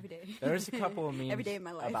 Every Every day. There's a couple of memes Every day of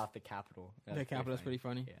my life. about the Capitol. The Capitol's pretty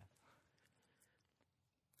funny. Yeah.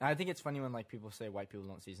 I think it's funny when like people say white people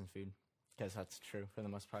don't season food because that's true for the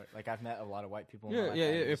most part. Like I've met a lot of white people. in Yeah, my life yeah,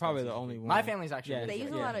 that you're just probably don't the see only seafood. one. My family's actually. Yeah. They really use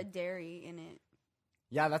a good. lot of dairy in it.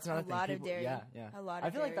 Yeah, that's another thing. lot of People- dairy. Yeah, A lot I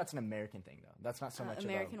of feel like dairy. that's an American thing, though. That's not so much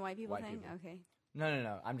American of a white people thing. people. Okay.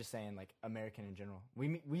 No. I'm just saying, like American in general.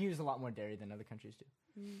 We use a lot more dairy than other countries do.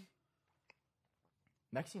 Mm.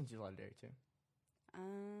 Mexicans use a lot of dairy too.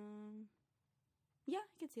 Yeah,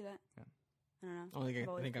 I could see that. Yeah. I don't know. Only I've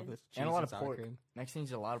always think of been- this cheese And a lot of sour pork. cream. Mexicans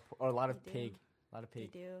use a lot of They do. pig. A lot of They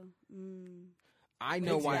pig. do. Mm. I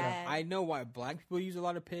know Pig's why. bad. I know why black people use a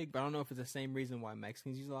lot of pig, but I don't know if it's the same reason why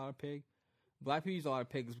Mexicans use a lot of pig. Black people use a lot of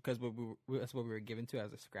pigs because that's what we were given to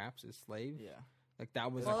as a scraps, as slaves. Yeah. Like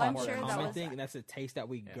that was Well, a I'm more sure that common was- thing, and that's the taste that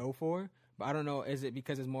we Yeah. go for. But I don't know, is it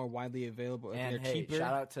because it's more widely available? If And they're hey, cheaper.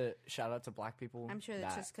 shout out to black people. I'm sure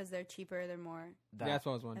that's just because they're cheaper. They're more that, That's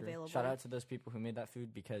what I was wondering. available. Shout out to those people who made that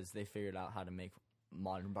food because they figured out how to make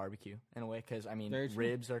modern barbecue in a way. Because I mean, Very true.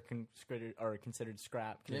 ribs are considered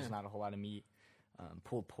scrap because Yeah. there's not a whole lot of meat.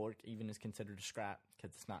 Pulled pork even is considered a scrap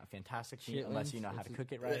because it's not a fantastic meat unless you know how to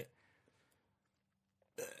cook it right.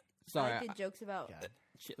 Sorry, I like the jokes about God.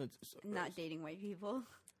 chitlins are so not gross. dating white people.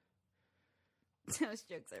 Those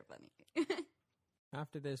jokes are funny.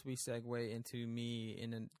 After this, we segue into me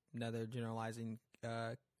in another generalizing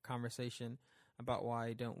conversation about why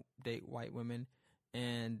I don't date white women.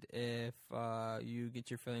 And if you get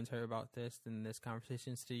your feelings hurt about this, then this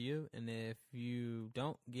conversation's to you. And if you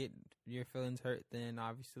don't get your feelings hurt, then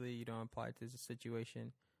obviously you don't apply it to the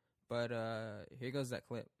situation. But here goes that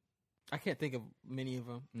clip. I can't think of many of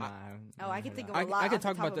them. Nah, I can think of I a lot. can off the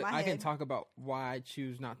talk top about of my I can head. talk about why I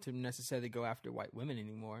choose not to necessarily go after white women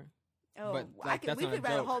anymore. Oh, but, like, that's we not a could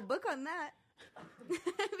write a joke. whole book on that.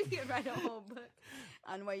 We could write a whole book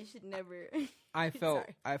on why you should never. I felt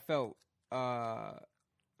Sorry.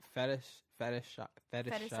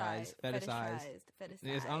 fetishized.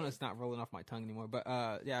 Yes, I don't know. It's not rolling off my tongue anymore. But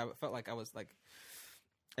yeah, I felt like I was like,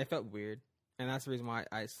 it felt weird, and that's the reason why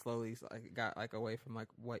I slowly got away from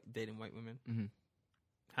dating white women. Mhm.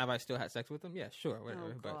 Have I still had sex with them? Yeah, sure,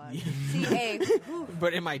 whatever. Oh, but God. See, hey, whew.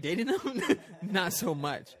 but am I dating them? Not so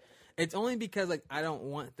much. It's only because I don't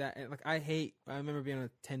want that. And, I remember being on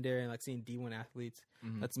Tinder and seeing D1 athletes.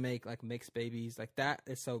 Mhm. Let's make mixed babies. That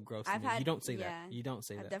is so gross. to I've me. had- You don't say yeah. that. You don't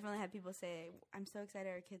say I've that. definitely had people say, "I'm so excited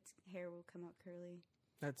our kids' hair will come out curly.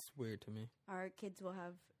 That's weird to me. Our kids will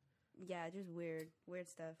have, yeah, just weird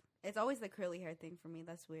stuff." It's always the curly hair thing for me.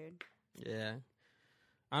 That's weird. Yeah.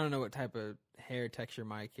 I don't know what type of hair texture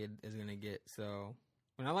my kid is gonna get. So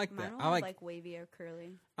when I like Mine that, will I have, like wavy or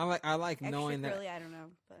curly. I like Extra knowing curly, that I don't know,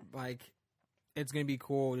 but it's gonna be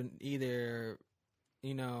cool to either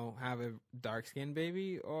have a dark skinned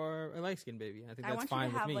baby or a light skinned baby. I think I that's want fine you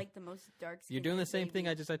to with have me. the most dark skin. You're doing the same thing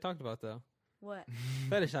I talked about though. What?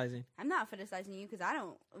 Fetishizing. I'm not fetishizing you because I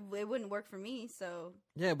don't. It wouldn't work for me. So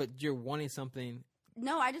Yeah, but you're wanting something.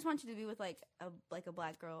 no, I just want you to be with a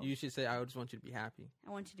black girl. You should say, I just want you to be happy.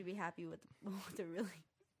 I want you to be happy with the really.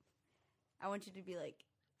 I want you to be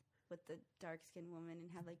with the dark skinned woman and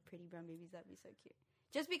have pretty brown babies. That'd be so cute.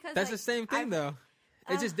 Just because That's the same thing though.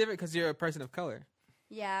 It's just different because you're a person of color.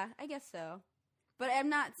 Yeah, I guess so. But I'm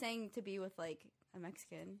not saying to be with a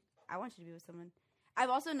Mexican. I want you to be with someone. I've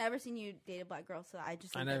also never seen you date a black girl, so I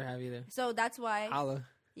just. I never have either. So that's why. Holla.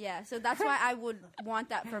 Yeah, so that's why I would want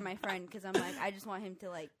that for my friend because I'm I just want him to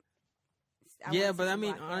Yeah, but I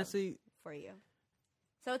mean, honestly, for you.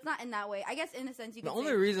 So it's not in that way. I guess in a sense you. the could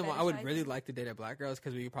only say reason why I would fetishizing. really like to date a black girl is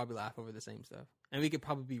because we could probably laugh over the same stuff, and we could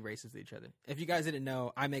probably be racist to each other. If you guys didn't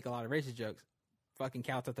know, I make a lot of racist jokes. Fucking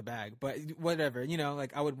counts at the bag, but whatever,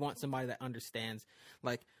 I would want somebody that understands.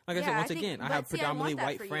 Like I said, once again, I have predominantly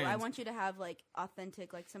white friends. I want you to have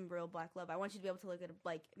authentic, some real black love. I want you to be able to look at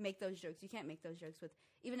make those jokes. You can't make those jokes with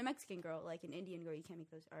even a Mexican girl, an Indian girl. You can't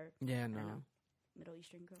make those. Or Yeah, I don't no. know, Middle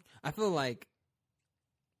Eastern girl. I feel like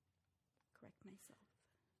Correct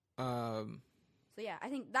myself. So yeah, I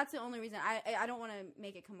think that's the only reason. I don't want to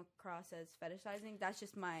make it come across as fetishizing. That's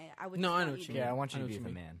just my. I would. No, just I want know you what to- you Yeah, I want you I to know be what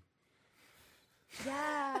with you a mean. man.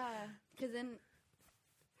 Yeah, because then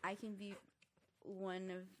I can be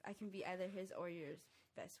I can be either his or yours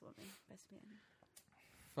best woman, best man.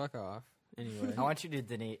 fuck off. Anyway, I want you to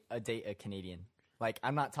date a Canadian.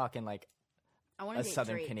 I'm not talking I want a to date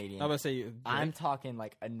Southern Drake. Canadian. I was about to say I'm talking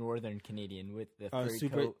a Northern Canadian with the furry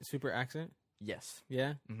coat. super accent. Yes.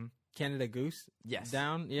 Yeah, Mhm. Canada Goose. Yes.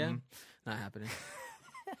 Down. Yeah, Mhm. not happening.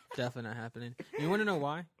 Definitely not happening. You want to know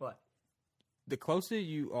why? What? The closer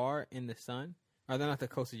you are in the sun, or they're not the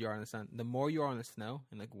closer you are in the sun, the more you are in the snow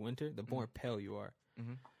in winter, the more pale you are.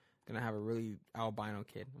 Mhm. Gonna have a really albino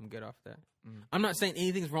kid. I'm good off that. Mhm. I'm not saying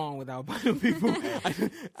anything's wrong with albino people.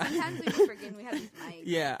 Sometimes we forget we have these mics.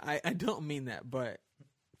 Yeah, I don't mean that, but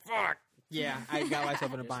fuck. Yeah, I got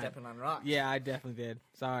myself in a You're bind. stepping on rocks. Yeah, I definitely did.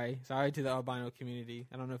 Sorry to the albino community.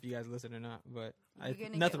 I don't know if you guys listen or not, but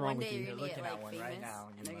nothing wrong with You're you. gonna looking get at like one famous, right now,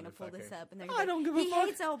 you and they're gonna pull this motherfucker. up, and they're I gonna don't be give like, a he fuck.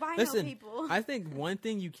 hates albino Listen, people. I think one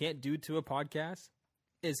thing you can't do to a podcast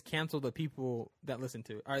is cancel the people that listen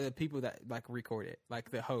to it, or the people that like record it,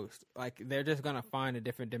 like the host. Like they're just gonna find a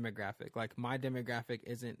different demographic. Like my demographic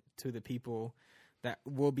isn't to the people that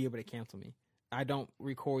will be able to cancel me. I don't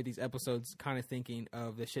record these episodes kind of thinking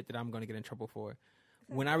of the shit that I'm gonna get in trouble for.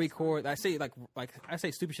 When I record, I say like I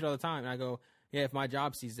say stupid shit all the time, and I go, yeah, if my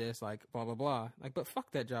job sees this, like blah blah blah, like, but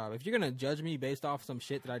fuck that job. If you're gonna judge me based off some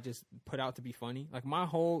shit that I just put out to be funny, like my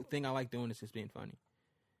whole thing I like doing is just being funny.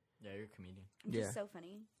 Yeah, you're a comedian. I'm just so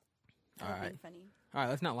funny. I love being funny. All right,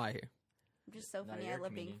 let's not lie here. I'm just so No, funny. you're I a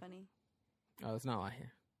love being comedian. funny. Oh, let's not lie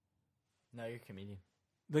here. No, you're a comedian.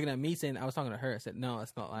 Looking at me saying I was talking to her, I said no,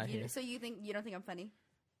 let's not lie here. So you don't think I'm funny?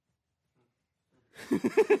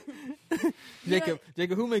 Jacob,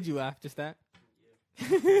 who made you laugh? Just that?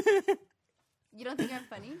 You don't think I'm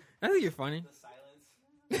funny? I think you're funny.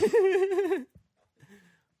 The silence.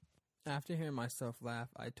 After hearing myself laugh,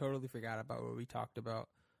 I totally forgot about what we talked about.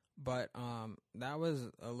 But that was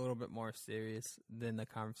a little bit more serious than the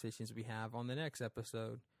conversations we have on the next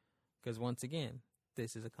episode. Because once again,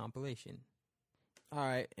 this is a compilation. All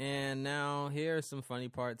right, and now here are some funny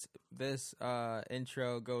parts. This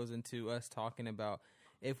intro goes into us talking about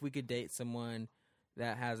if we could date someone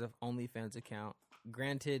that has an OnlyFans account.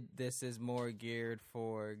 Granted, this is more geared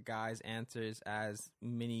for guys' answers, as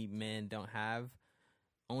many men don't have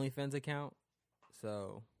OnlyFans account.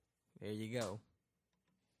 So there you go.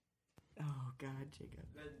 Oh God, Jacob.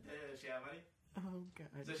 Does she have money? Oh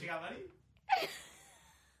God. Does she got money?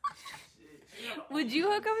 She got Would you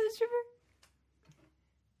hook up with a stripper?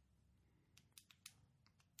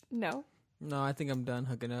 No. No, I think I'm done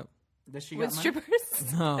hooking up. Does she With got money?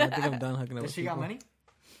 strippers? No, I think I'm done hooking up Does with she got people. money?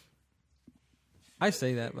 I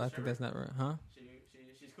say that, but I think that's not right. Huh? She's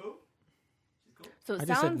cool. She's cool. So I it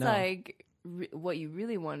just said sounds no. like what you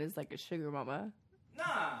really want is like a sugar mama. Nah.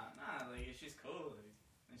 Like if she's cool, like,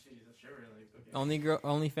 and she's a stripper, like okay.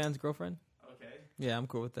 OnlyFans girlfriend? Okay. Yeah, I'm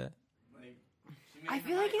cool with that. Like. She I making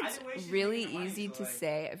feel the like money. it's Either way, she's really making the money, easy so, to like,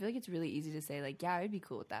 say. I feel like it's really easy to say, like, yeah, I'd be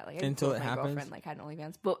cool with that. Like, I'd be Until cool it if my happens? girlfriend like had an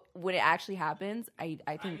OnlyFans. But when it actually happens, I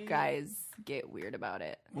think mean- guys get weird about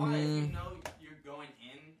it. Why? If you Mm. know you're going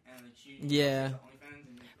in and like she. Yeah. she's OnlyFans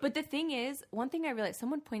and you, But the thing is, one thing I realized,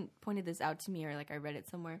 someone pointed this out to me, or like I read it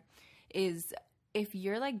somewhere, is if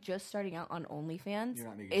you're like just starting out on OnlyFans, You're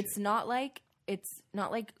not making it's shit. not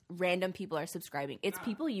like random people are subscribing. It's Nah.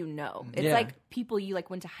 people you know. It's Yeah. like people you like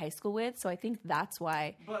went to high school with. So I think that's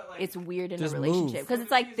why but like it's weird in a Just relationship move. because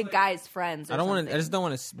it's like the Like- guy's friends. Or I don't want to. something. I just don't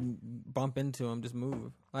want to bump into him. Just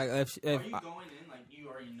move. Like if are if you going in like you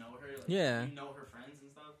already know her? Like, Yeah. You know her friends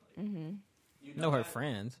and stuff. Like, Mm-hmm. you know her that?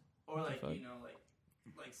 friends. Or like fuck? you know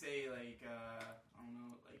like say like I don't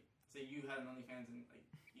know like say you had an OnlyFans and like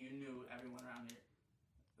you knew everyone around here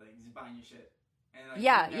like just buying your shit. And, like,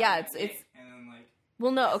 Yeah, you never yeah, met it's- Nick, and then like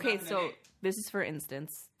Well, no, It's okay. nothing to So Nick. this is for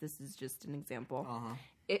instance. This is just an example. Uh-huh.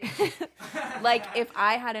 Like if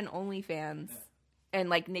I had an OnlyFans and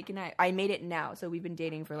like Nick and I made it now. So we've been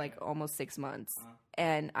dating for like almost 6 months.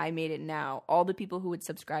 And I made it now. All the people who would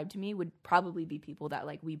subscribe to me would probably be people that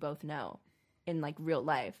like we both know in like real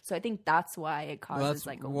life. So I think that's why it causes Well, that's,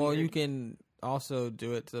 like a well, weird... you can also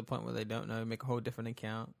do it to the point where they don't know. Make a whole different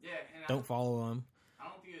account. yeah, and Don't follow them. I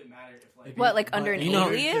don't think it would matter if like What, like But under an You know-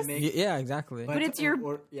 alias? Yeah, exactly. But it's your-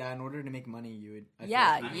 in order to make money, you would. I feel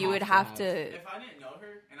Yeah, like you would have to... if I didn't know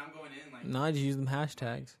her and I'm going in like No, I just use them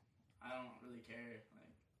hashtags. I don't really care.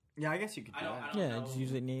 Like Yeah, I guess you could do I don't that. Yeah, know, just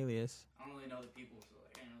use an alias. I don't really know the people, so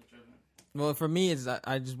like I ain't really tripping. Well, for me, it's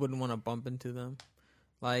I just wouldn't want to bump into them.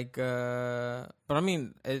 Like, but I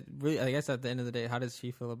mean, it really. I guess at the end of the day, how does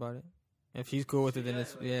she feel about it? If she's cool with it, then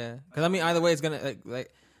it's like- yeah. Because I mean, either way, it's gonna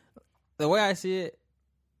like the way I see it.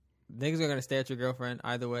 Niggas are gonna stay at your girlfriend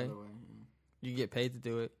either way. Either way, yeah. You get paid to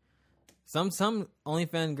do it. Some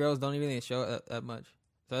OnlyFans girls don't even show that much.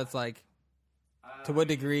 So it's like, to what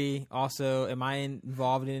degree? Also, am I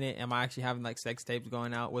involved in it? Am I actually having like sex tapes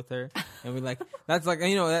going out with her? And we like that's like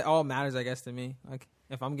that all matters, I guess, to me. Like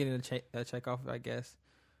if I'm getting a check off, I guess.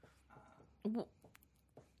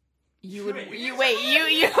 You would... Wait, You you wait,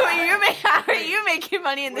 get how are you making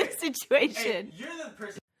money in this Hey, situation? you're the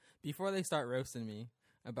person. Before they start roasting me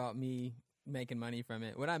about me making money from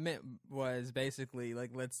it, what I meant was basically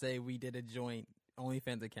like, let's say we did a joint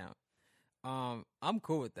OnlyFans account. I'm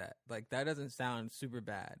cool with that. Like that doesn't sound super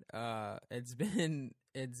bad. It's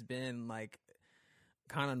been like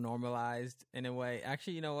kind of normalized in a way.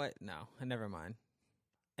 Actually, you know what? No, never mind.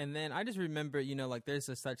 And then I just remember, like there's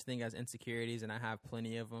a such thing as insecurities, and I have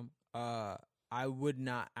plenty of them. I would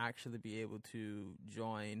not actually be able to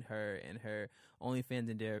join her in her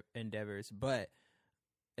OnlyFans endeavors, but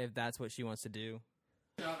if that's what she wants to do.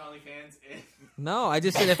 On OnlyFans. No, I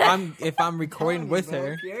just said if I'm recording with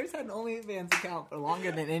her. Pierre's had an OnlyFans account for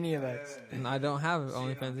longer than any of us. And I don't have an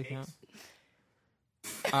OnlyFans account.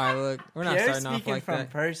 All right, look, we're not Pierre's starting off speaking like from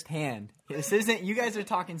that. first hand. This isn't. You guys are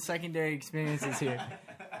talking secondary experiences here.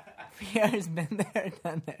 Pierre's been there,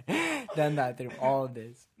 done that through all of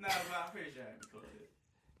this. No, but I'm pretty sure I'd be cool with it.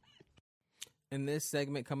 In this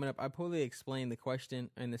segment coming up, I probably explain the question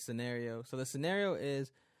and the scenario. So the scenario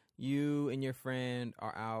is you and your friend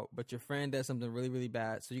are out, but your friend does something really, really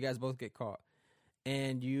bad. So you guys both get caught.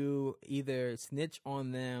 And you either snitch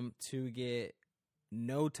on them to get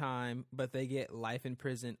no time, but they get life in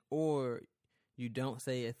prison, or you don't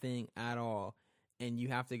say a thing at all, and you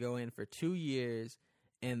have to go in for 2 years,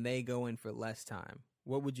 and they go in for less time.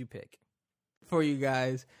 What would you pick? For you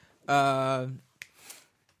guys,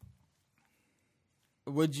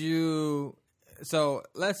 would you... So,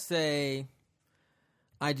 let's say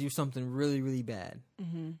I do something really, really bad,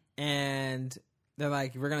 and they're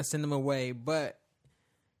like, we're going to send them away, but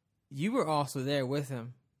you were also there with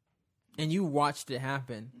him, and you watched it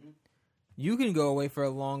happen. You can go away for a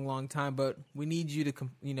long, long time, but we need you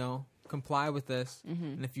to, comply with this.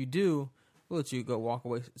 And if you do, we'll let you go walk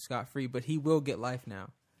away scot-free, but he will get life now.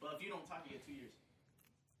 Well, if you don't talk, you get 2 years.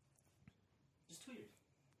 Just 2 years.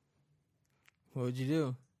 What would you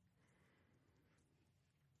do?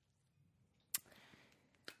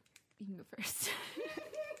 You can go first.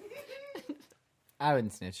 I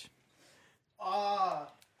wouldn't snitch.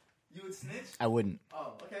 You would snitch? I wouldn't.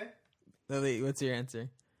 Oh, okay. Lily, what's your answer?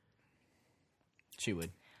 She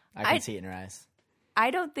would. I can see it in her eyes. I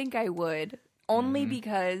don't think I would. Only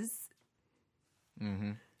because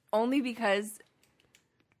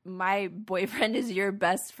my boyfriend is your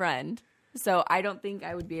best friend. So I don't think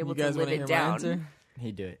I would be able You guys to live want to it hear my down. answer?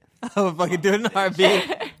 He'd do it. I would fucking do it in a heartbeat.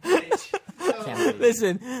 Can't believe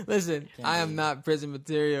it. Listen. I am not prison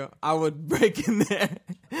material. I would break in there.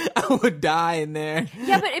 I would die in there.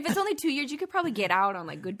 Yeah, but if it's only 2 years, you could probably get out on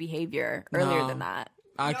like good behavior earlier No. than that.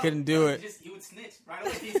 I couldn't do it. He would snitch right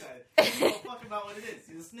away. He said, "He don't give a fuck about what it is.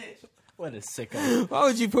 He's a snitch." What a sicko. Why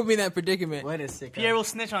would you put me in that predicament? What a sicko. Pierre will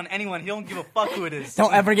snitch on anyone. He don't give a fuck who it is.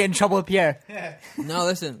 Don't ever get in trouble with Pierre. No,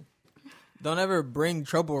 listen. Don't ever bring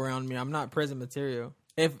trouble around me. I'm not prison material.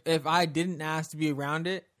 If I didn't ask to be around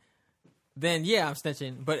it, then yeah, I'm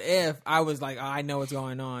snitching. But if I was like, oh, I know what's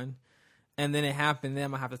going on, and then it happened, then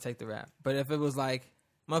I'm gonna have to take the rap. But if it was like,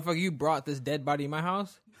 motherfucker, you brought this dead body in my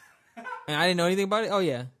house, and I didn't know anything about it, oh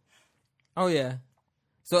yeah.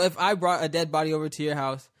 So if I brought a dead body over to your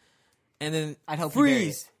house, and then I'd help you bury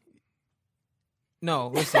freeze. No,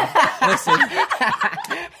 listen.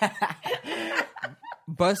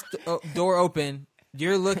 Bust door open.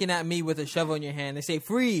 You're looking at me with a shovel in your hand. They say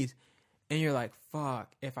freeze, and you're like,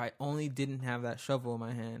 "Fuck! If I only didn't have that shovel in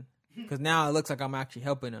my hand, because now it looks like I'm actually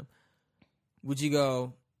helping him." Would you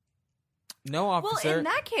go, "No, officer"? Well, in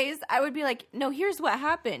that case, I would be like, no, here's what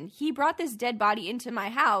happened. He brought this dead body into my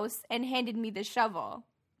house and handed me the shovel.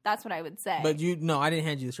 That's what I would say. But I didn't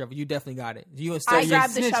hand you the shovel. You definitely got it. You I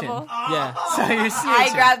grabbed the snitching. shovel. Yeah, So you're snitching. I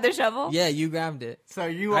grabbed the shovel. yeah, you grabbed it. So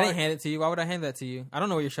you I are didn't hand it to you. Why would I hand that to you? I don't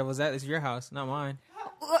know where your shovel's at. It's your house, not mine.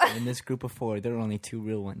 in this group of 4. There are only 2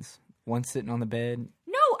 real ones. One sitting on the bed.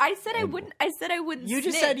 No, I said I wouldn't. I said I wouldn't. You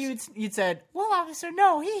just snitch. said you'd said, "Well, officer,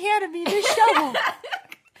 no, he handed me this shovel."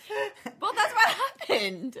 Well, that's what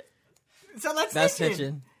happened. So that's snitching.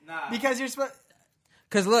 snitching. Nah. Because you're supposed.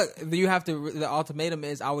 Because look, you have to. The ultimatum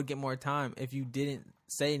is I would get more time if you didn't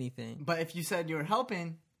say anything. But if you said you were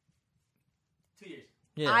helping, 2 years.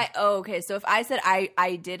 Yeah, Okay, so if I said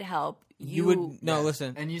I did help, you would. No,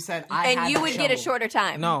 listen. and you said and you would get a shorter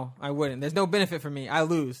time. No, I wouldn't. There's no benefit for me. I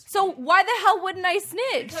lose. So why the hell wouldn't I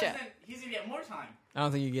snitch? Because then he's gonna get more time. I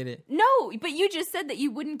don't think you get it. No, but you just said that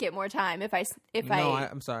you wouldn't get more time if I.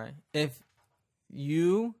 I'm sorry. If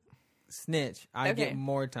you snitch, I Okay. get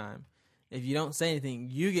more time. If you don't say anything,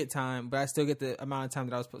 you get time, but I still get the amount of time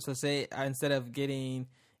that I was supposed. So say instead of getting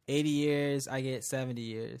 80 years, I get 70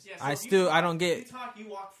 years. Yeah, so I don't get. You talk, you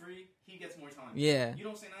walk free. He gets more time. Yeah. You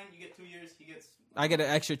don't say 9, you get 2 years. He gets. I get an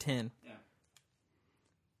extra 10. Yeah.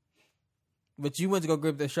 But you went to go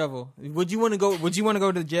grab the shovel. Would you want to go? Would you want to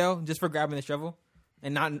go to jail just for grabbing the shovel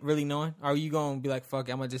and not really knowing? Or are you gonna be like, "Fuck,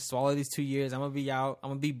 I'm gonna just swallow these 2 years. I'm gonna be out.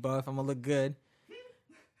 I'm gonna be buff. I'm gonna look good.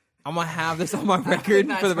 I'm gonna have this on my record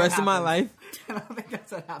for the rest of my life. I don't think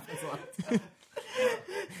that's what happens a lot of times.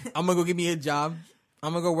 I'm gonna go get me a job.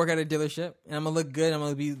 I'm gonna go work at a dealership, and I'm gonna look good. I'm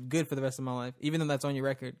gonna be good for the rest of my life, even though that's on your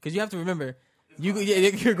record. Because you have to remember, you're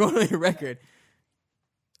going on your record.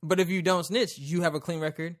 But if you don't snitch, you have a clean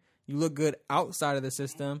record. You look good outside of the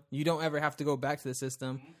system. You don't ever have to go back to the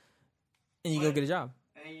system, and you go get a job.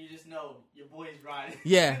 And you just know your boy's riding.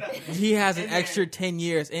 Yeah, he has an extra 10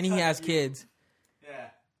 years, and he has kids. Yeah.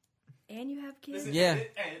 And you have kids? Listen, Yeah.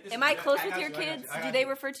 Am I close with your kids? Do they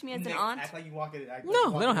refer to me as an aunt? Act like you walk it.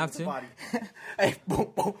 No, they don't have to. Hey,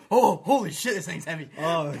 boom, boom. Oh, holy shit, this thing's heavy.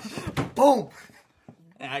 Oh, boom.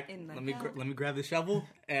 In my Let me mouth. let me grab the shovel,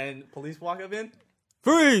 and police walk up in.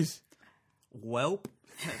 Freeze! Welp.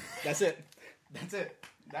 That's it. That's it.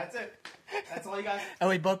 That's it. That's all you got. And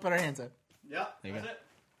we both put our hands up. Yep. There you That's go. it.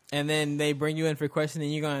 And then they bring you in for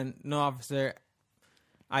questioning. You're going, no, officer,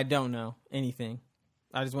 I don't know anything.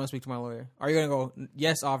 I just want to speak to my lawyer. Are you going to go,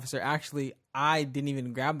 yes, officer, actually, I didn't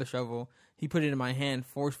even grab the shovel. He put it in my hand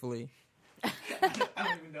forcefully. I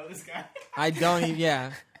don't even know this guy. I don't even,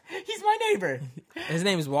 yeah. He's my neighbor. His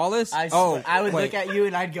name is Wallace? I would look at you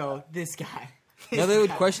and I'd go, this guy. No, they would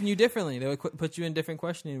question you differently. They would put you in different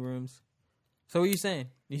questioning rooms. So what are you saying?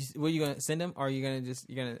 What are you going to send him? Or are you going to just,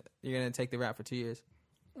 you're going to take the rap for 2 years?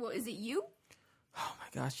 Well, is it you? Oh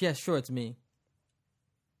my gosh. Yeah, sure, it's me.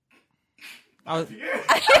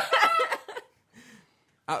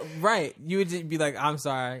 Right. You would just be like, I'm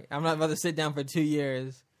sorry. I'm not about to sit down for 2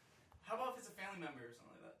 years. How about if it's a family member or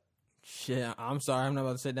something like that? Shit, I'm sorry. I'm not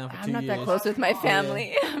about to sit down for 2 I'm years. not that close with my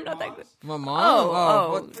family. I'm not that close. My mom?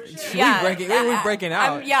 Oh. What? Yeah. We're breaking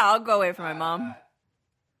out. Yeah, I'll go away from my mom.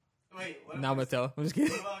 Wait. What Now I'm going to tell her. I'm just what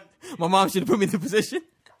kidding. about My mom should have put me in the position.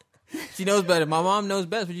 She knows better. My mom knows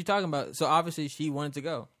best. What you talking about? So obviously she wanted to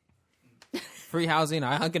go. Free housing.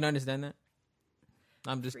 I can understand that.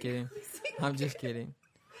 I'm just kidding. I'm just kidding.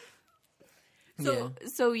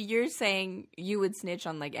 So you're saying you would snitch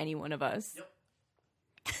on like any one of us? Yep.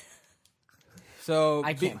 So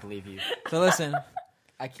I can't believe you. So listen.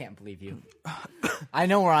 I can't believe you. I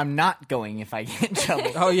know where I'm not going if I get in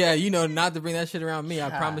trouble. Oh yeah, you know not to bring that shit around me. I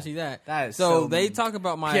promise you that. That is so so they mean. talk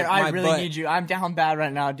about my. Pierre, my I really butt. need you. I'm down bad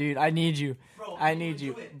right now, dude. I need you. Bro, I you need would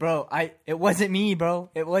you, do it. bro. It wasn't me, bro.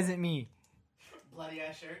 It wasn't me. bloody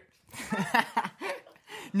ass shirt?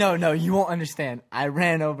 No, you won't understand. I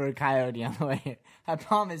ran over a coyote on the way here. I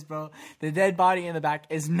promise, bro. The dead body in the back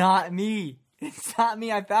is not me. It's not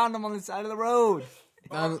me. I found him on the side of the road.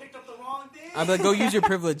 Bro, I picked up the wrong thing. I'd be like, go use your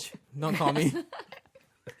privilege. Don't call me.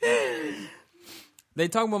 They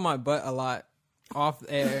talk about my butt a lot off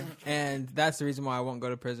air, and that's the reason why I won't go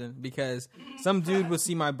to prison, because some dude would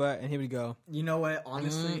see my butt and he would go, You know what?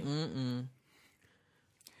 Honestly,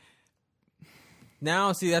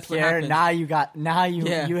 now see that's what Pierre, happens. now you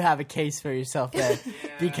Yeah. you have a case for yourself there,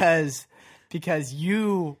 because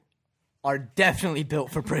you are definitely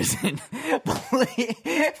built for prison.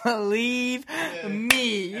 Believe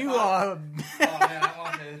me, you are. Oh man, I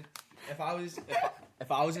wanted.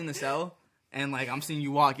 If I was in the cell and like I'm seeing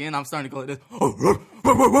you walk in, I'm starting to go like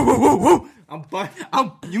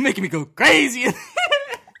this. You making me go crazy.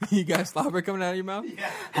 You got slobber coming out of your mouth?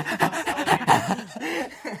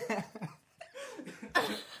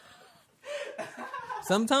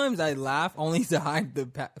 Sometimes I laugh only to hide the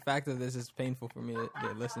fact that this is painful for me to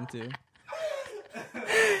listen to.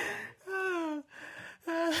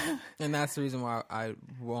 And that's the reason why I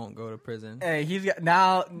won't go to prison. Hey, he's got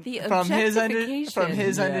now The from his objectification.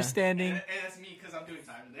 Yeah. understanding. Hey, that's me because I'm doing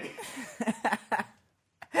time today.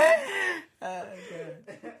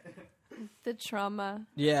 The trauma.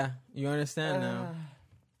 Yeah, you understand now.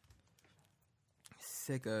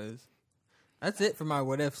 Sickos. That's it for my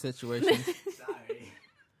what if situations. Sorry.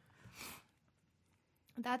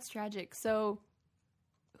 That's tragic. So,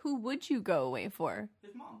 who would you go away for?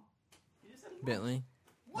 His mom. You just said his mom. Bentley.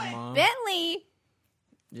 My mom. Bentley.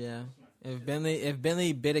 Yeah. If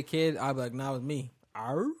Bentley bit a kid, I'd be like, nah, it was me.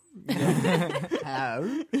 Arr?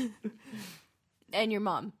 And your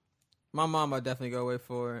mom. My mom I'd definitely go away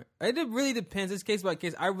for. It really depends. It's case by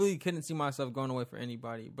case. I really couldn't see myself going away for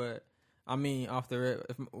anybody, but I mean, off the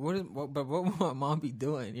rip, what would my mom be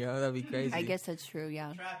doing? You know, that'd be crazy. I guess that's true,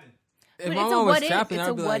 yeah. Trapping. If But my it's a mom was what if. trapping, It's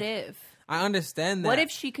I'd a be what like, if. I understand that. What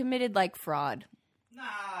if she committed like fraud? Nah. You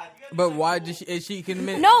gotta But be why cool. did she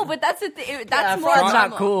commit? No, but that's the thing. That's more fraud's not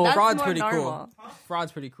normal. cool. That's Fraud's more pretty normal. cool.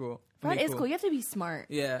 Fraud's pretty cool. Fraud Pretty is cool. You have to be smart.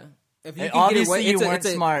 Yeah. If you And can get obviously, away, you it's a- weren't it's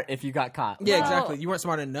a- smart if you got caught. Yeah, Well- exactly. You weren't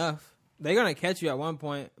smart enough. They're gonna catch you at one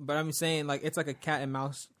point, but I'm saying like it's like a cat and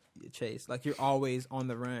mouse chase. Like you're always on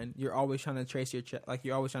the run. You're always trying to trace your like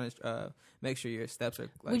you're always trying to make sure your steps are.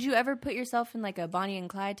 Like, Would you ever put yourself in like a Bonnie and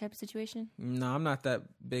Clyde type of situation? No, I'm not that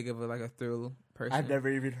big of a thrill person. I've never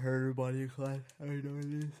even heard of Bonnie and Clyde. I don't know what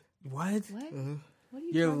it is. What? What? What are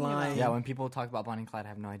you You're talking lying. about? Yeah, when people talk about Bonnie and Clyde, I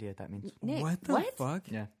have no idea what that means. Nick, What the fuck?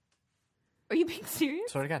 Yeah, Are you being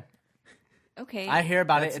serious? swear to God. Okay. I hear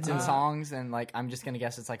about That's it. It's in not- songs, and like I'm just gonna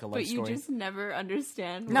guess it's like a love but you story. just never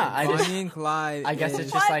understand. No, what- I just Bonnie and Clyde. I guess is-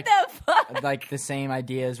 it's just what like the fuck? like the same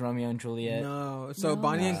idea as Romeo and Juliet. No. So No,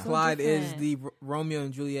 Bonnie and so Clyde is different. the Romeo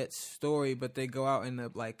and Juliet story, but they go out in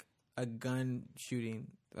a gun shooting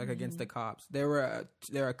against the cops. There were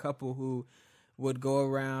a couple who would go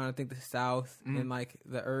around, I think the South in like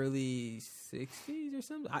the early 60s or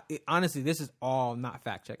something. Honestly, this is all not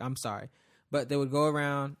fact check. I'm sorry. But they would go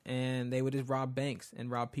around and they would just rob banks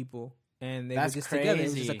and rob people. And they That's were just together. It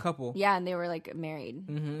was just a crazy. couple. Yeah, and they were like married.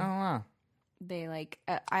 Mm-hmm. Oh wow. They like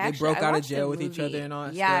They broke out of watched a jail with each movie. other and all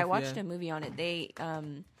that Yeah, I stuff, watched yeah. a movie on it. They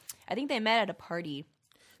I think they met at a party.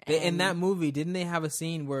 In and- that movie, didn't they have a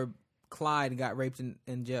scene where Clyde got raped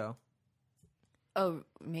in jail? Oh,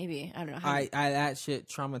 maybe. I don't know. I that shit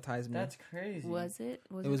traumatized me. That's crazy. Was it?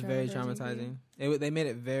 It was very for you? traumatizing. They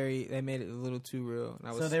made it a little too real. And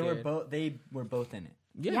I was So they were scared. both. They were both in it.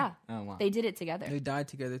 Yeah. Oh wow. They did it together. They died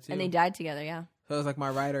together too. And they died together, yeah. So it was like my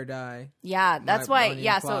ride or die. Yeah, that's why. Bonnie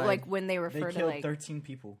Yeah, and so Clyde. like when they They refer to killed like 13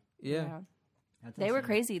 people. Yeah. That's they were insane.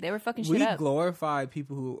 crazy. They were fucking shit We up. glorify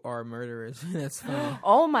people who are murderers. That's funny.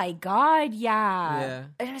 Oh my god, yeah. Yeah.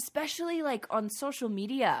 And especially like on social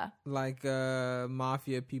media, Like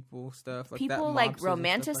mafia people stuff. Like people that, like mobsters and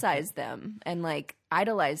romanticize stuff like them and like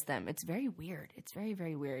idolize them. It's very weird. It's very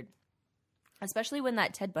very weird. Especially when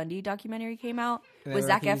that Ted Bundy documentary came out They with were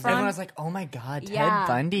Zac accusing- Efron. Everyone was like, "Oh my God, Yeah. Ted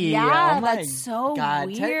Bundy! Yeah, oh my that's so God,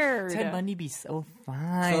 weird. Ted Bundy be so that.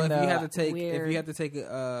 fine." So if you though. had to take, Weird. if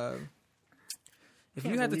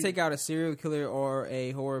you had to take out a serial killer or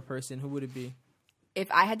a horror person, who would it be?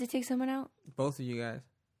 If I had to take someone out, Both of you guys.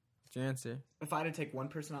 What's your answer? if I had to take one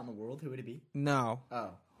person out in the world, who would it be? No.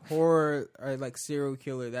 Oh, Horror or like serial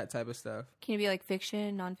killer, that type of stuff. can it be like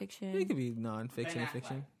fiction, nonfiction? It could be non-fiction Ben and Affleck.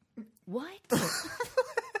 fiction. What?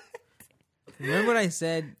 Remember what I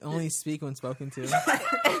said? Only speak when spoken to.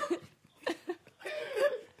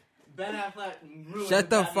 Ben Affleck ruined Shut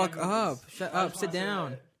the Batman fuck movies. up. Shut I up. just Sit wanna say down.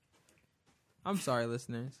 that. I'm sorry,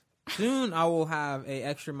 listeners. Soon I will have a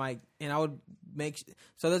extra mic, and I would make.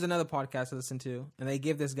 So there's another podcast I listen to, and they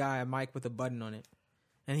give this guy a mic with a button on it,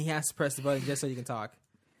 and he has to press the button just so you can talk.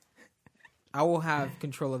 I will have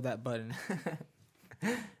control of that button.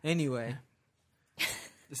 Anyway,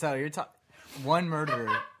 so you're talking one murderer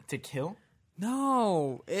to kill?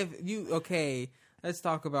 no. If you let's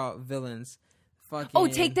talk about villains. Fucking, Oh,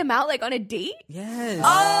 take them out like on a date? Yes.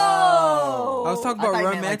 Oh, I was talking I about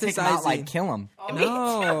thought you meant, like, take 'em out, romanticizing. like kill him.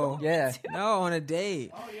 No. Yeah, No, on a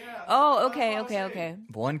date. Oh yeah. Oh, okay, okay, okay.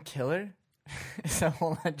 one killer. So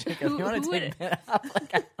hold on, Jacob. Who- You want who to take would- Ben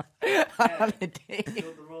Affleck out on a date?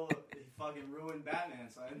 Killed the role. He fucking ruined Batman,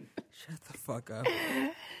 son. Shut the fuck up.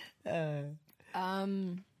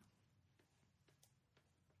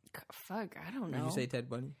 Fuck, I don't know. Did you say Ted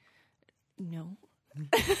Bundy? No.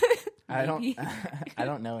 I Maybe. don't. I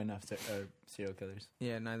don't know enough serial killers.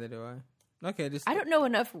 Yeah, neither do I. Okay, just I don't know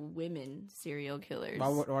enough women serial killers. Why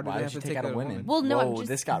do Why they would have you to take out a woman? women? Well, no, Whoa, I'm just-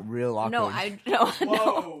 this got real awkward. No, I no,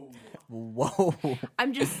 no. Whoa. Whoa.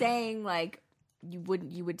 I'm just saying, like, you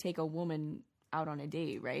would take a woman out on a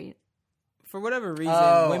date, right? For whatever reason,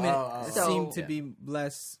 Oh, women So- seem to be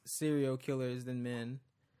less serial killers than men.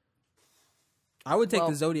 I would take Well-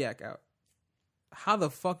 the Zodiac out. How the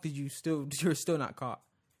fuck did you're still not caught?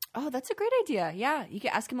 Oh, that's a great idea. Yeah, you can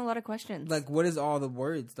ask him a lot of questions. Like, what is all the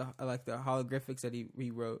words, the holographics that he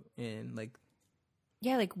wrote in? Like,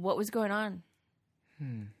 yeah, like what was going on?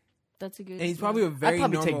 That's a good. and he's probably a I'd very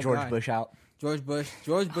probably normal take George guy. Bush out. George Bush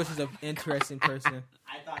is an interesting person.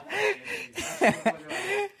 I thought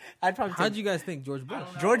that. I'd probably How'd take you guys think George Bush?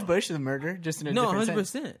 don't know. George Bush is a murderer, just in a No, different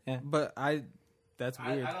sense. 100%. Yeah. But that's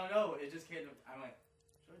weird. I don't know. It just came. I'm like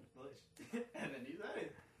George Bush, and then you said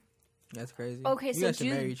it. That's crazy. Okay, You so guys should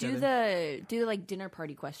marry each do other. the like dinner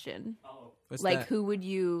party question. Oh, What's Like that? who would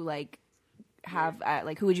you like have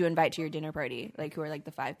like who would you invite to your dinner party? Like who are like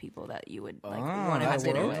the 5 people that you would like want to have that's a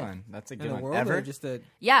dinner good with? one. That's a in good the one. world Ever? or just a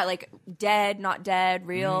Yeah, like dead, not dead,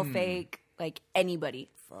 real, fake, like anybody.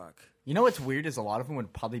 fuck? You know what's weird is a lot of them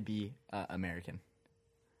would probably be American.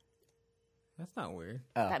 That's not weird.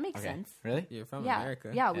 Oh, That makes okay. sense. Really? You're from Yeah,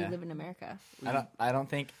 America. yeah, we Yeah. live in America. I don't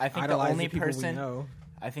think. I think the Idolize only people we person. know.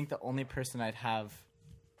 I think the only person I'd have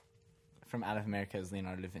from out of America is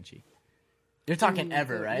Leonardo da Vinci. You're talking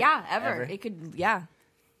ever, right? Yeah, ever. It could, yeah.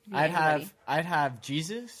 Be anybody. I'd have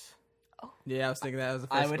Jesus. Yeah, I was thinking that was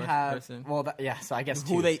the I first would have. person. Well, yeah. So I guess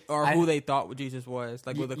Who two. who they thought Jesus was,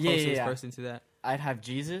 like, Y- were the yeah, closest yeah. person to that. I'd have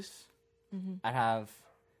Jesus. Mm-hmm. I'd have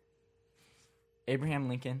Abraham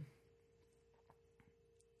Lincoln.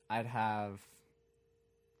 I'd have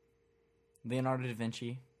Leonardo da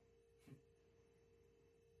Vinci.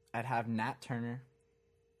 I'd have Nat Turner.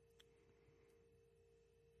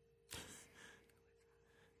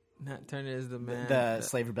 Nat Turner is the man. The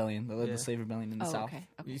slave rebellion. The slave rebellion in the South. Okay.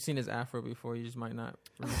 You've seen his afro before. You just might not.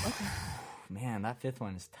 Man, that fifth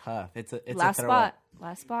one is tough. It's Last a spot.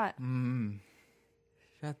 Last spot.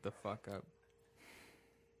 Shut the fuck up.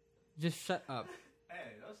 Just shut up.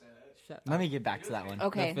 Hey, don't say that. Shut Let up. me get back to that one.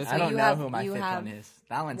 Okay. fifth So I don't you know have, who my you fifth have one is.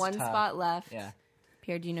 That one's one tough. spot left. Yeah.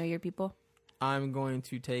 Pierre, do you know your people? I'm going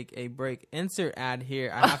to take a break. Insert ad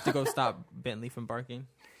here. I have to go stop Bentley from barking.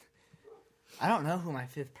 I don't know who my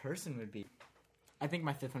fifth person would be. I think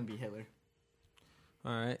my fifth one would be Hitler.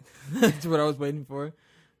 All right. That's what I was waiting for.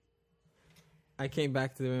 I came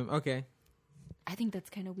back to the room. Okay. I think that's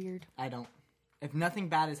kind of weird. I don't. If nothing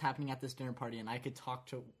bad is happening at this dinner party and I could talk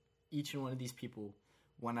to each and one of these people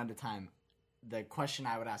one at a time, the question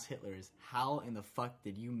I would ask Hitler is, how in the fuck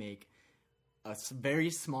did you make a very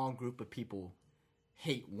small group of people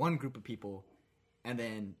hate one group of people and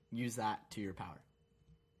then use that to your power?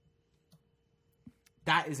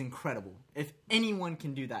 That is incredible. If anyone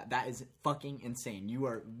can do that, that is fucking insane. You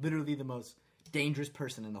are literally the most dangerous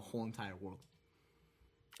person in the whole entire world.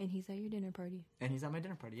 And he's at your dinner party. And he's at my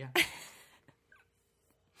dinner party, yeah.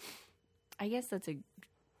 I guess that's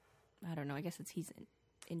I don't know. I guess he's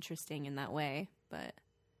interesting in that way, but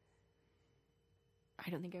I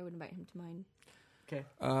don't think I would invite him to mine. Okay.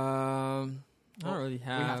 I don't really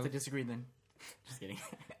have. We have to disagree then. Just kidding.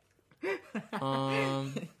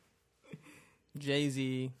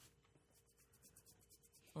 Jay-Z.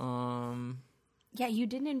 Yeah, you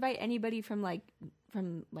didn't invite anybody from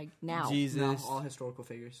now. Jesus. No, all historical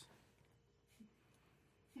figures.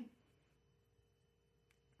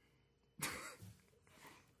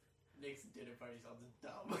 Nick's dinner party sounds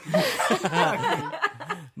dumb.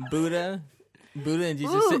 Buddha and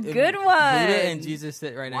Jesus. Ooh, sit, good one. Buddha and Jesus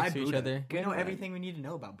sit right Why next to Buddha? each other. We know everything we need to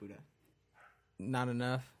know about Buddha. Not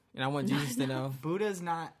enough. And I want Jesus to know. Buddha's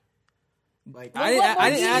not like Well, what I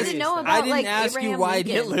do didn't you ask. need to know about, I didn't like, ask you Abraham why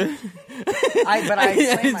Lincoln? Hitler. but I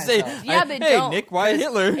explained didn't say. myself. Yeah, but hey, don't- Nick, why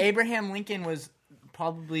Hitler? Abraham Lincoln was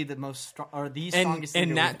probably the most or the And strongest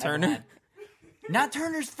leader Nat we've ever Turner. had. Nat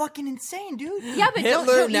Turner's fucking insane, dude. Yeah, but Hitler,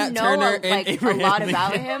 don't Nat you know Turner, and like a Abraham lot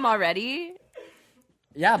about Lincoln. him already?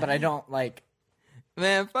 Yeah, but I don't like.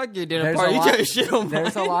 Man, fuck your dinner There's party. a You lot. try to shit on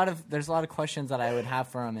There's a mine. lot of questions that I would have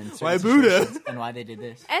for him in certain Why Buddha? situations and why they did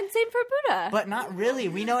this. And same for Buddha. But not really.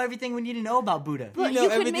 We know everything we need to know about Buddha. But you know you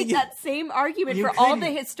could everything make you- that same argument You for all couldn't. the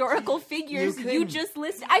historical figures You you couldn't. just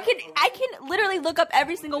listed. I can literally look up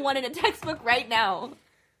every single one in a textbook right now.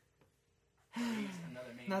 Another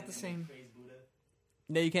man Not the and same. praise Buddha.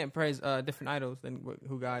 No, you can't praise different idols than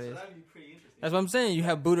who God So is. that'd be pretty interesting. That's what I'm saying. You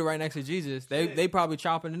have Buddha right next to Jesus. They probably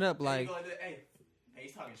chopping it up Then like. you go like, hey,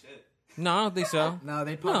 he's talking shit. No, I don't think so. No,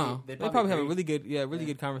 they No, probably they probably have a agree. really good,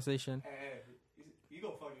 good conversation. Hey, you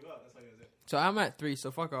gonna fuck you up. That's what he was saying. So I'm at 3.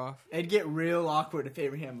 So fuck off. It'd get real awkward if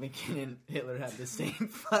Abraham Lincoln and Hitler had the same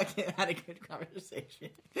fucking had a good conversation.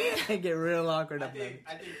 It'd get real awkward I up there. think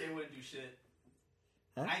they wouldn't do shit.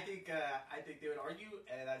 Huh? I think they would argue,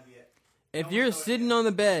 and that'd be it. If No you're one's going sitting in. on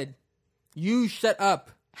the bed, you shut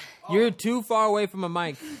up. You're too far away from a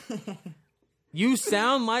mic. You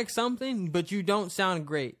sound like something, but you don't sound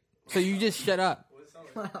great. So you just shut up. What does it sound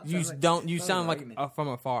like? You don't. You sound like from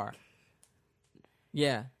afar.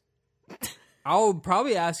 Yeah. I'll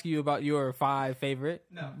probably ask you about your 5 favorite.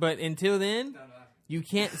 No. But until then, No. you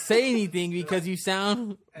can't say anything because you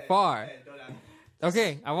sound far. Hey, don't ask me.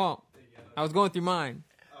 Okay, I won't. I was going through mine.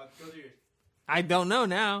 Go through yours. I don't know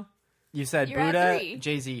now. You said You're at Buddha, 3.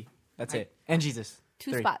 Jay-Z. That's it. And Jesus.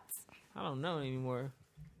 2 3. spots. I don't know anymore.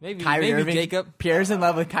 Maybe Kyrie Irving. Jacob. Pierre's in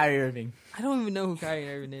love with Kyrie Irving. I don't even know who Kyrie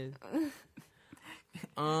Irving is.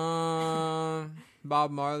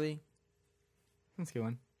 Bob Marley. That's a good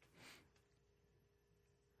one.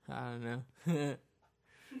 I don't know.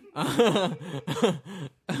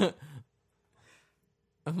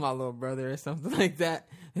 My little brother or something like that.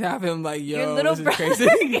 Have him like, yo, Your little this brother. is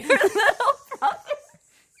crazy. Your little brother.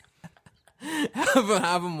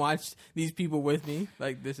 have him watch these people with me.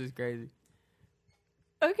 Like, this is crazy.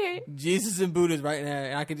 Okay. Jesus and Buddha's right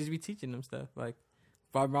there, and I could just be teaching them stuff. Like,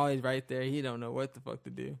 Bob Marley's right there. He don't know what the fuck to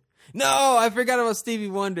do. No, I forgot about Stevie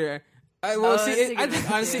Wonder. I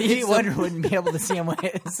think Stevie Wonder wouldn't be able to see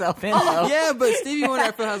himself in, though. Yeah, but Stevie Wonder,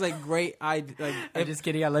 I feel has like great. I'm just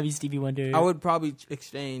kidding. I love you, Stevie Wonder. I would probably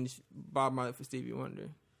exchange Bob Marley for Stevie Wonder,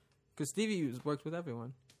 because Stevie works with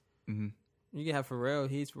everyone. Mm-hmm. You can have Pharrell;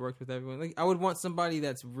 he's worked with everyone. Like, I would want somebody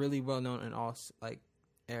that's really well known in all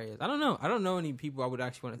areas. I don't know. I don't know any people I would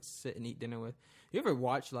actually want to sit and eat dinner with. You ever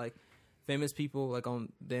watch like famous people like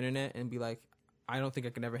on the internet and be like, I don't think I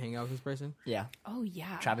could ever hang out with this person? Yeah. Oh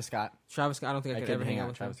yeah. Travis Scott. Travis Scott, I don't think I could ever hang out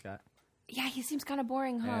with Travis Scott. Yeah, he seems kind of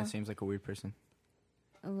boring, huh? Yeah, seems like a weird person.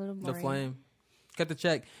 A little boring. The Flame. Cut the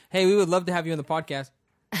check. Hey, we would love to have you on the podcast.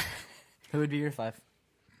 Who would be your 5?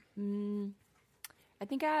 I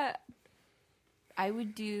think I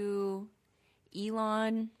would do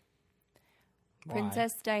Elon, Why?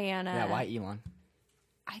 Princess Diana. Yeah, why Elon?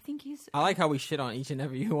 I think he's. I like how we shit on each and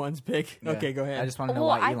every one's pick. Yeah. Okay, go ahead. I just want to know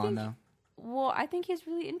Well, why I Elon, think- though. Well, I think he's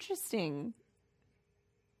really interesting.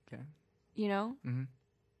 Okay. You know, Mm-hmm.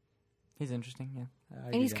 He's interesting, yeah.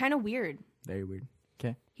 and he's kind of weird. Very weird.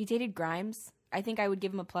 Okay. He dated Grimes. I think I would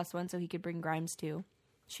give him a +1 so he could bring Grimes too.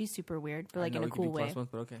 She's super weird, but like I in know a we could be cool way. plus ones,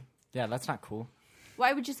 but okay. Yeah, that's not cool. Well,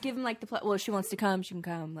 I would just give him like well, if she wants to come, she can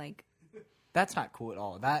come. Like, That's not cool at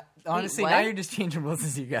all. That honestly, what? now you're just changing rules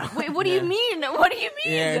as you go. wait, what do you mean? What do you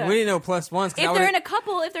mean? Yeah, we didn't know plus ones. if they're in a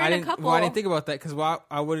couple, I didn't think about that because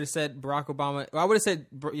I would have said Barack Obama. Well, I would have said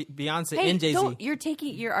Beyonce hey, and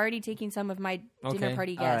Jay-Z. you're already taking some of my dinner Okay.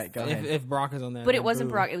 party All guests. right, go ahead. If Barack is on there, But it then wasn't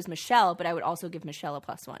boo. Barack. It was Michelle. But I would also give Michelle a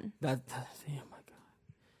 +1. Oh my god.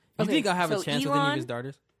 You Okay, think I'll have a so chance with any of Elon- his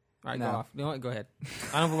daughters? All right, No. go off. You know what? Go ahead.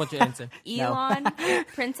 I don't want your answer. Elon,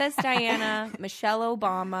 Princess Diana, Michelle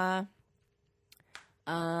Obama.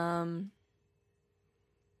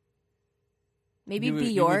 Maybe you would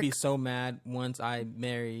Bjork. be so mad once I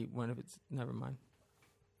marry one of its. Never mind.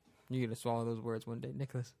 You're gonna swallow those words one day,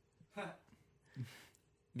 Nicholas.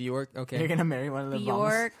 Bjork. Okay. You're gonna marry one of the Obamas.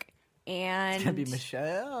 Bjork It's gonna be and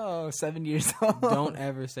Michelle, 7 years old. Don't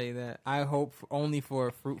ever say that. I hope only for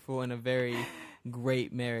a fruitful and a very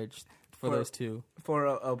great marriage for those two. For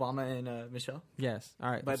Obama and Michelle. Yes. All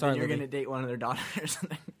right. But Sorry, then you're Libby. gonna date one of their daughters,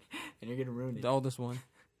 and you're gonna ruin it. The oldest one.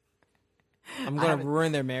 I'm gonna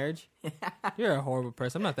ruin their marriage. You're a horrible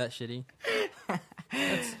person. I'm not that shitty.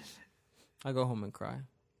 I go home and cry.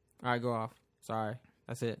 All right, go off. Sorry.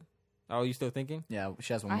 That's it. Oh, you still thinking? Yeah,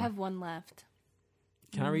 she has one I more. have one left.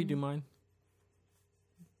 Can I redo mine?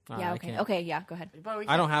 All Yeah. right, I Okay. can't. Okay. Yeah. Go ahead. But we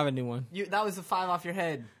I don't have a new one. That was a 5 off your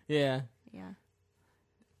head. Yeah. Yeah.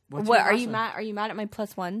 What's What your are last you one? mad? Are you mad at my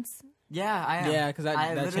 +1s? Yeah, I am. Yeah, because that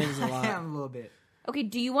literally- changes a lot. I am a little bit. Okay.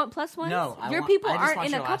 Do you want +1s? No, your people I just aren't want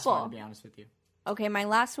in a your last one, couple. to be honest with you. Okay. My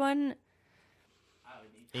last one.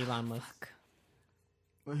 Elon Musk.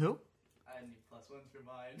 Who? I need +1s for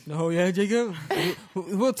mine. Oh, yeah, Jacob?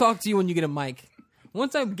 We'll talk to you when you get a mic.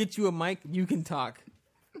 Once I get you a mic, you can talk.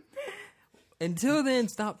 Until then,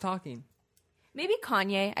 stop talking. Maybe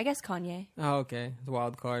Kanye. I guess Kanye. Oh, okay. It's a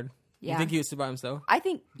wild card. Yeah. You think he would sit by himself? I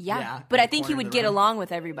think. Yeah. Yeah, but in I the think he corner of would the get room. along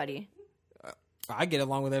with everybody. I get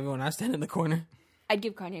along with everyone. I stand in the corner. I'd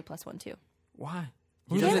give Kanye +1 too. Why?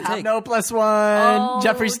 He Who does it doesn't have take? no +1. Oh,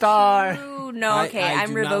 Jeffree Star. true. No, I- okay. I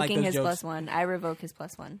I'm do not like revoking those his jokes. +1. I revoke his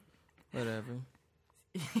 +1. Whatever.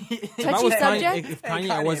 Touchy If I was subject? Kanye, if Kanye,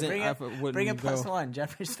 I wasn't. Bring I a, wouldn't bring a go. +1.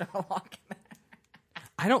 Jeffree Star walking.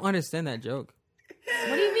 I don't understand that joke.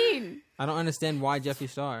 What do you mean? I don't understand why Jeffree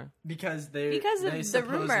Star. Because Because of they the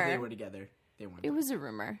supposed that they rumor. were together. They weren't. It was a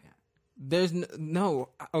rumor. There's no.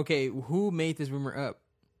 Okay, who made this rumor up?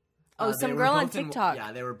 Oh, They some were girl on both in- TikTok.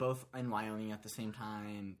 yeah, they were both in Wyoming at the same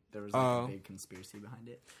time. There was Oh. a big conspiracy behind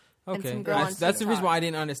it. And Okay, some girl on that's the reason TikTok. why I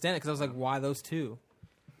didn't understand it because I was like, why those two?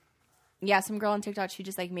 Yeah, some girl on TikTok, she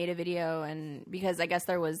just like made a video, and because I guess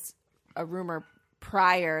there was a rumor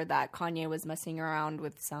prior that Kanye was messing around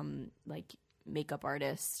with some like makeup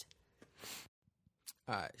artist.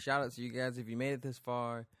 Shout out to you guys if you made it this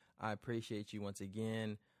far. I appreciate you once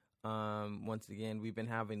again. Once again, we've been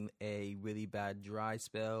having a really bad dry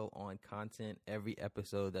spell on content. Every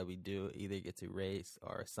episode that we do either gets erased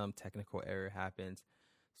or some technical error happens.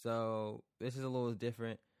 So this is a little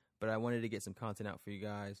different, but I wanted to get some content out for you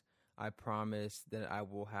guys. I promise that I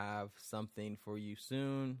will have something for you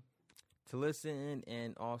soon to listen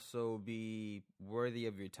and also be worthy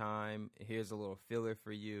of your time. Here's a little filler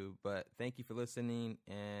for you, but thank you for listening,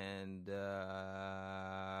 and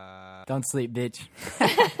Don't sleep, bitch.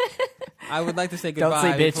 I would like to say Don't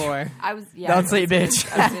goodbye sleep, bitch. before. I was Don't sleep,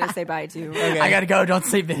 bitch. I was gonna say bye too. Okay. I gotta go. Don't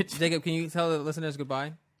sleep, bitch. Jacob, can you tell the listeners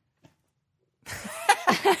goodbye?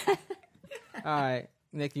 All right.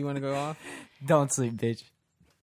 Nick, you want to go off? Don't sleep, bitch.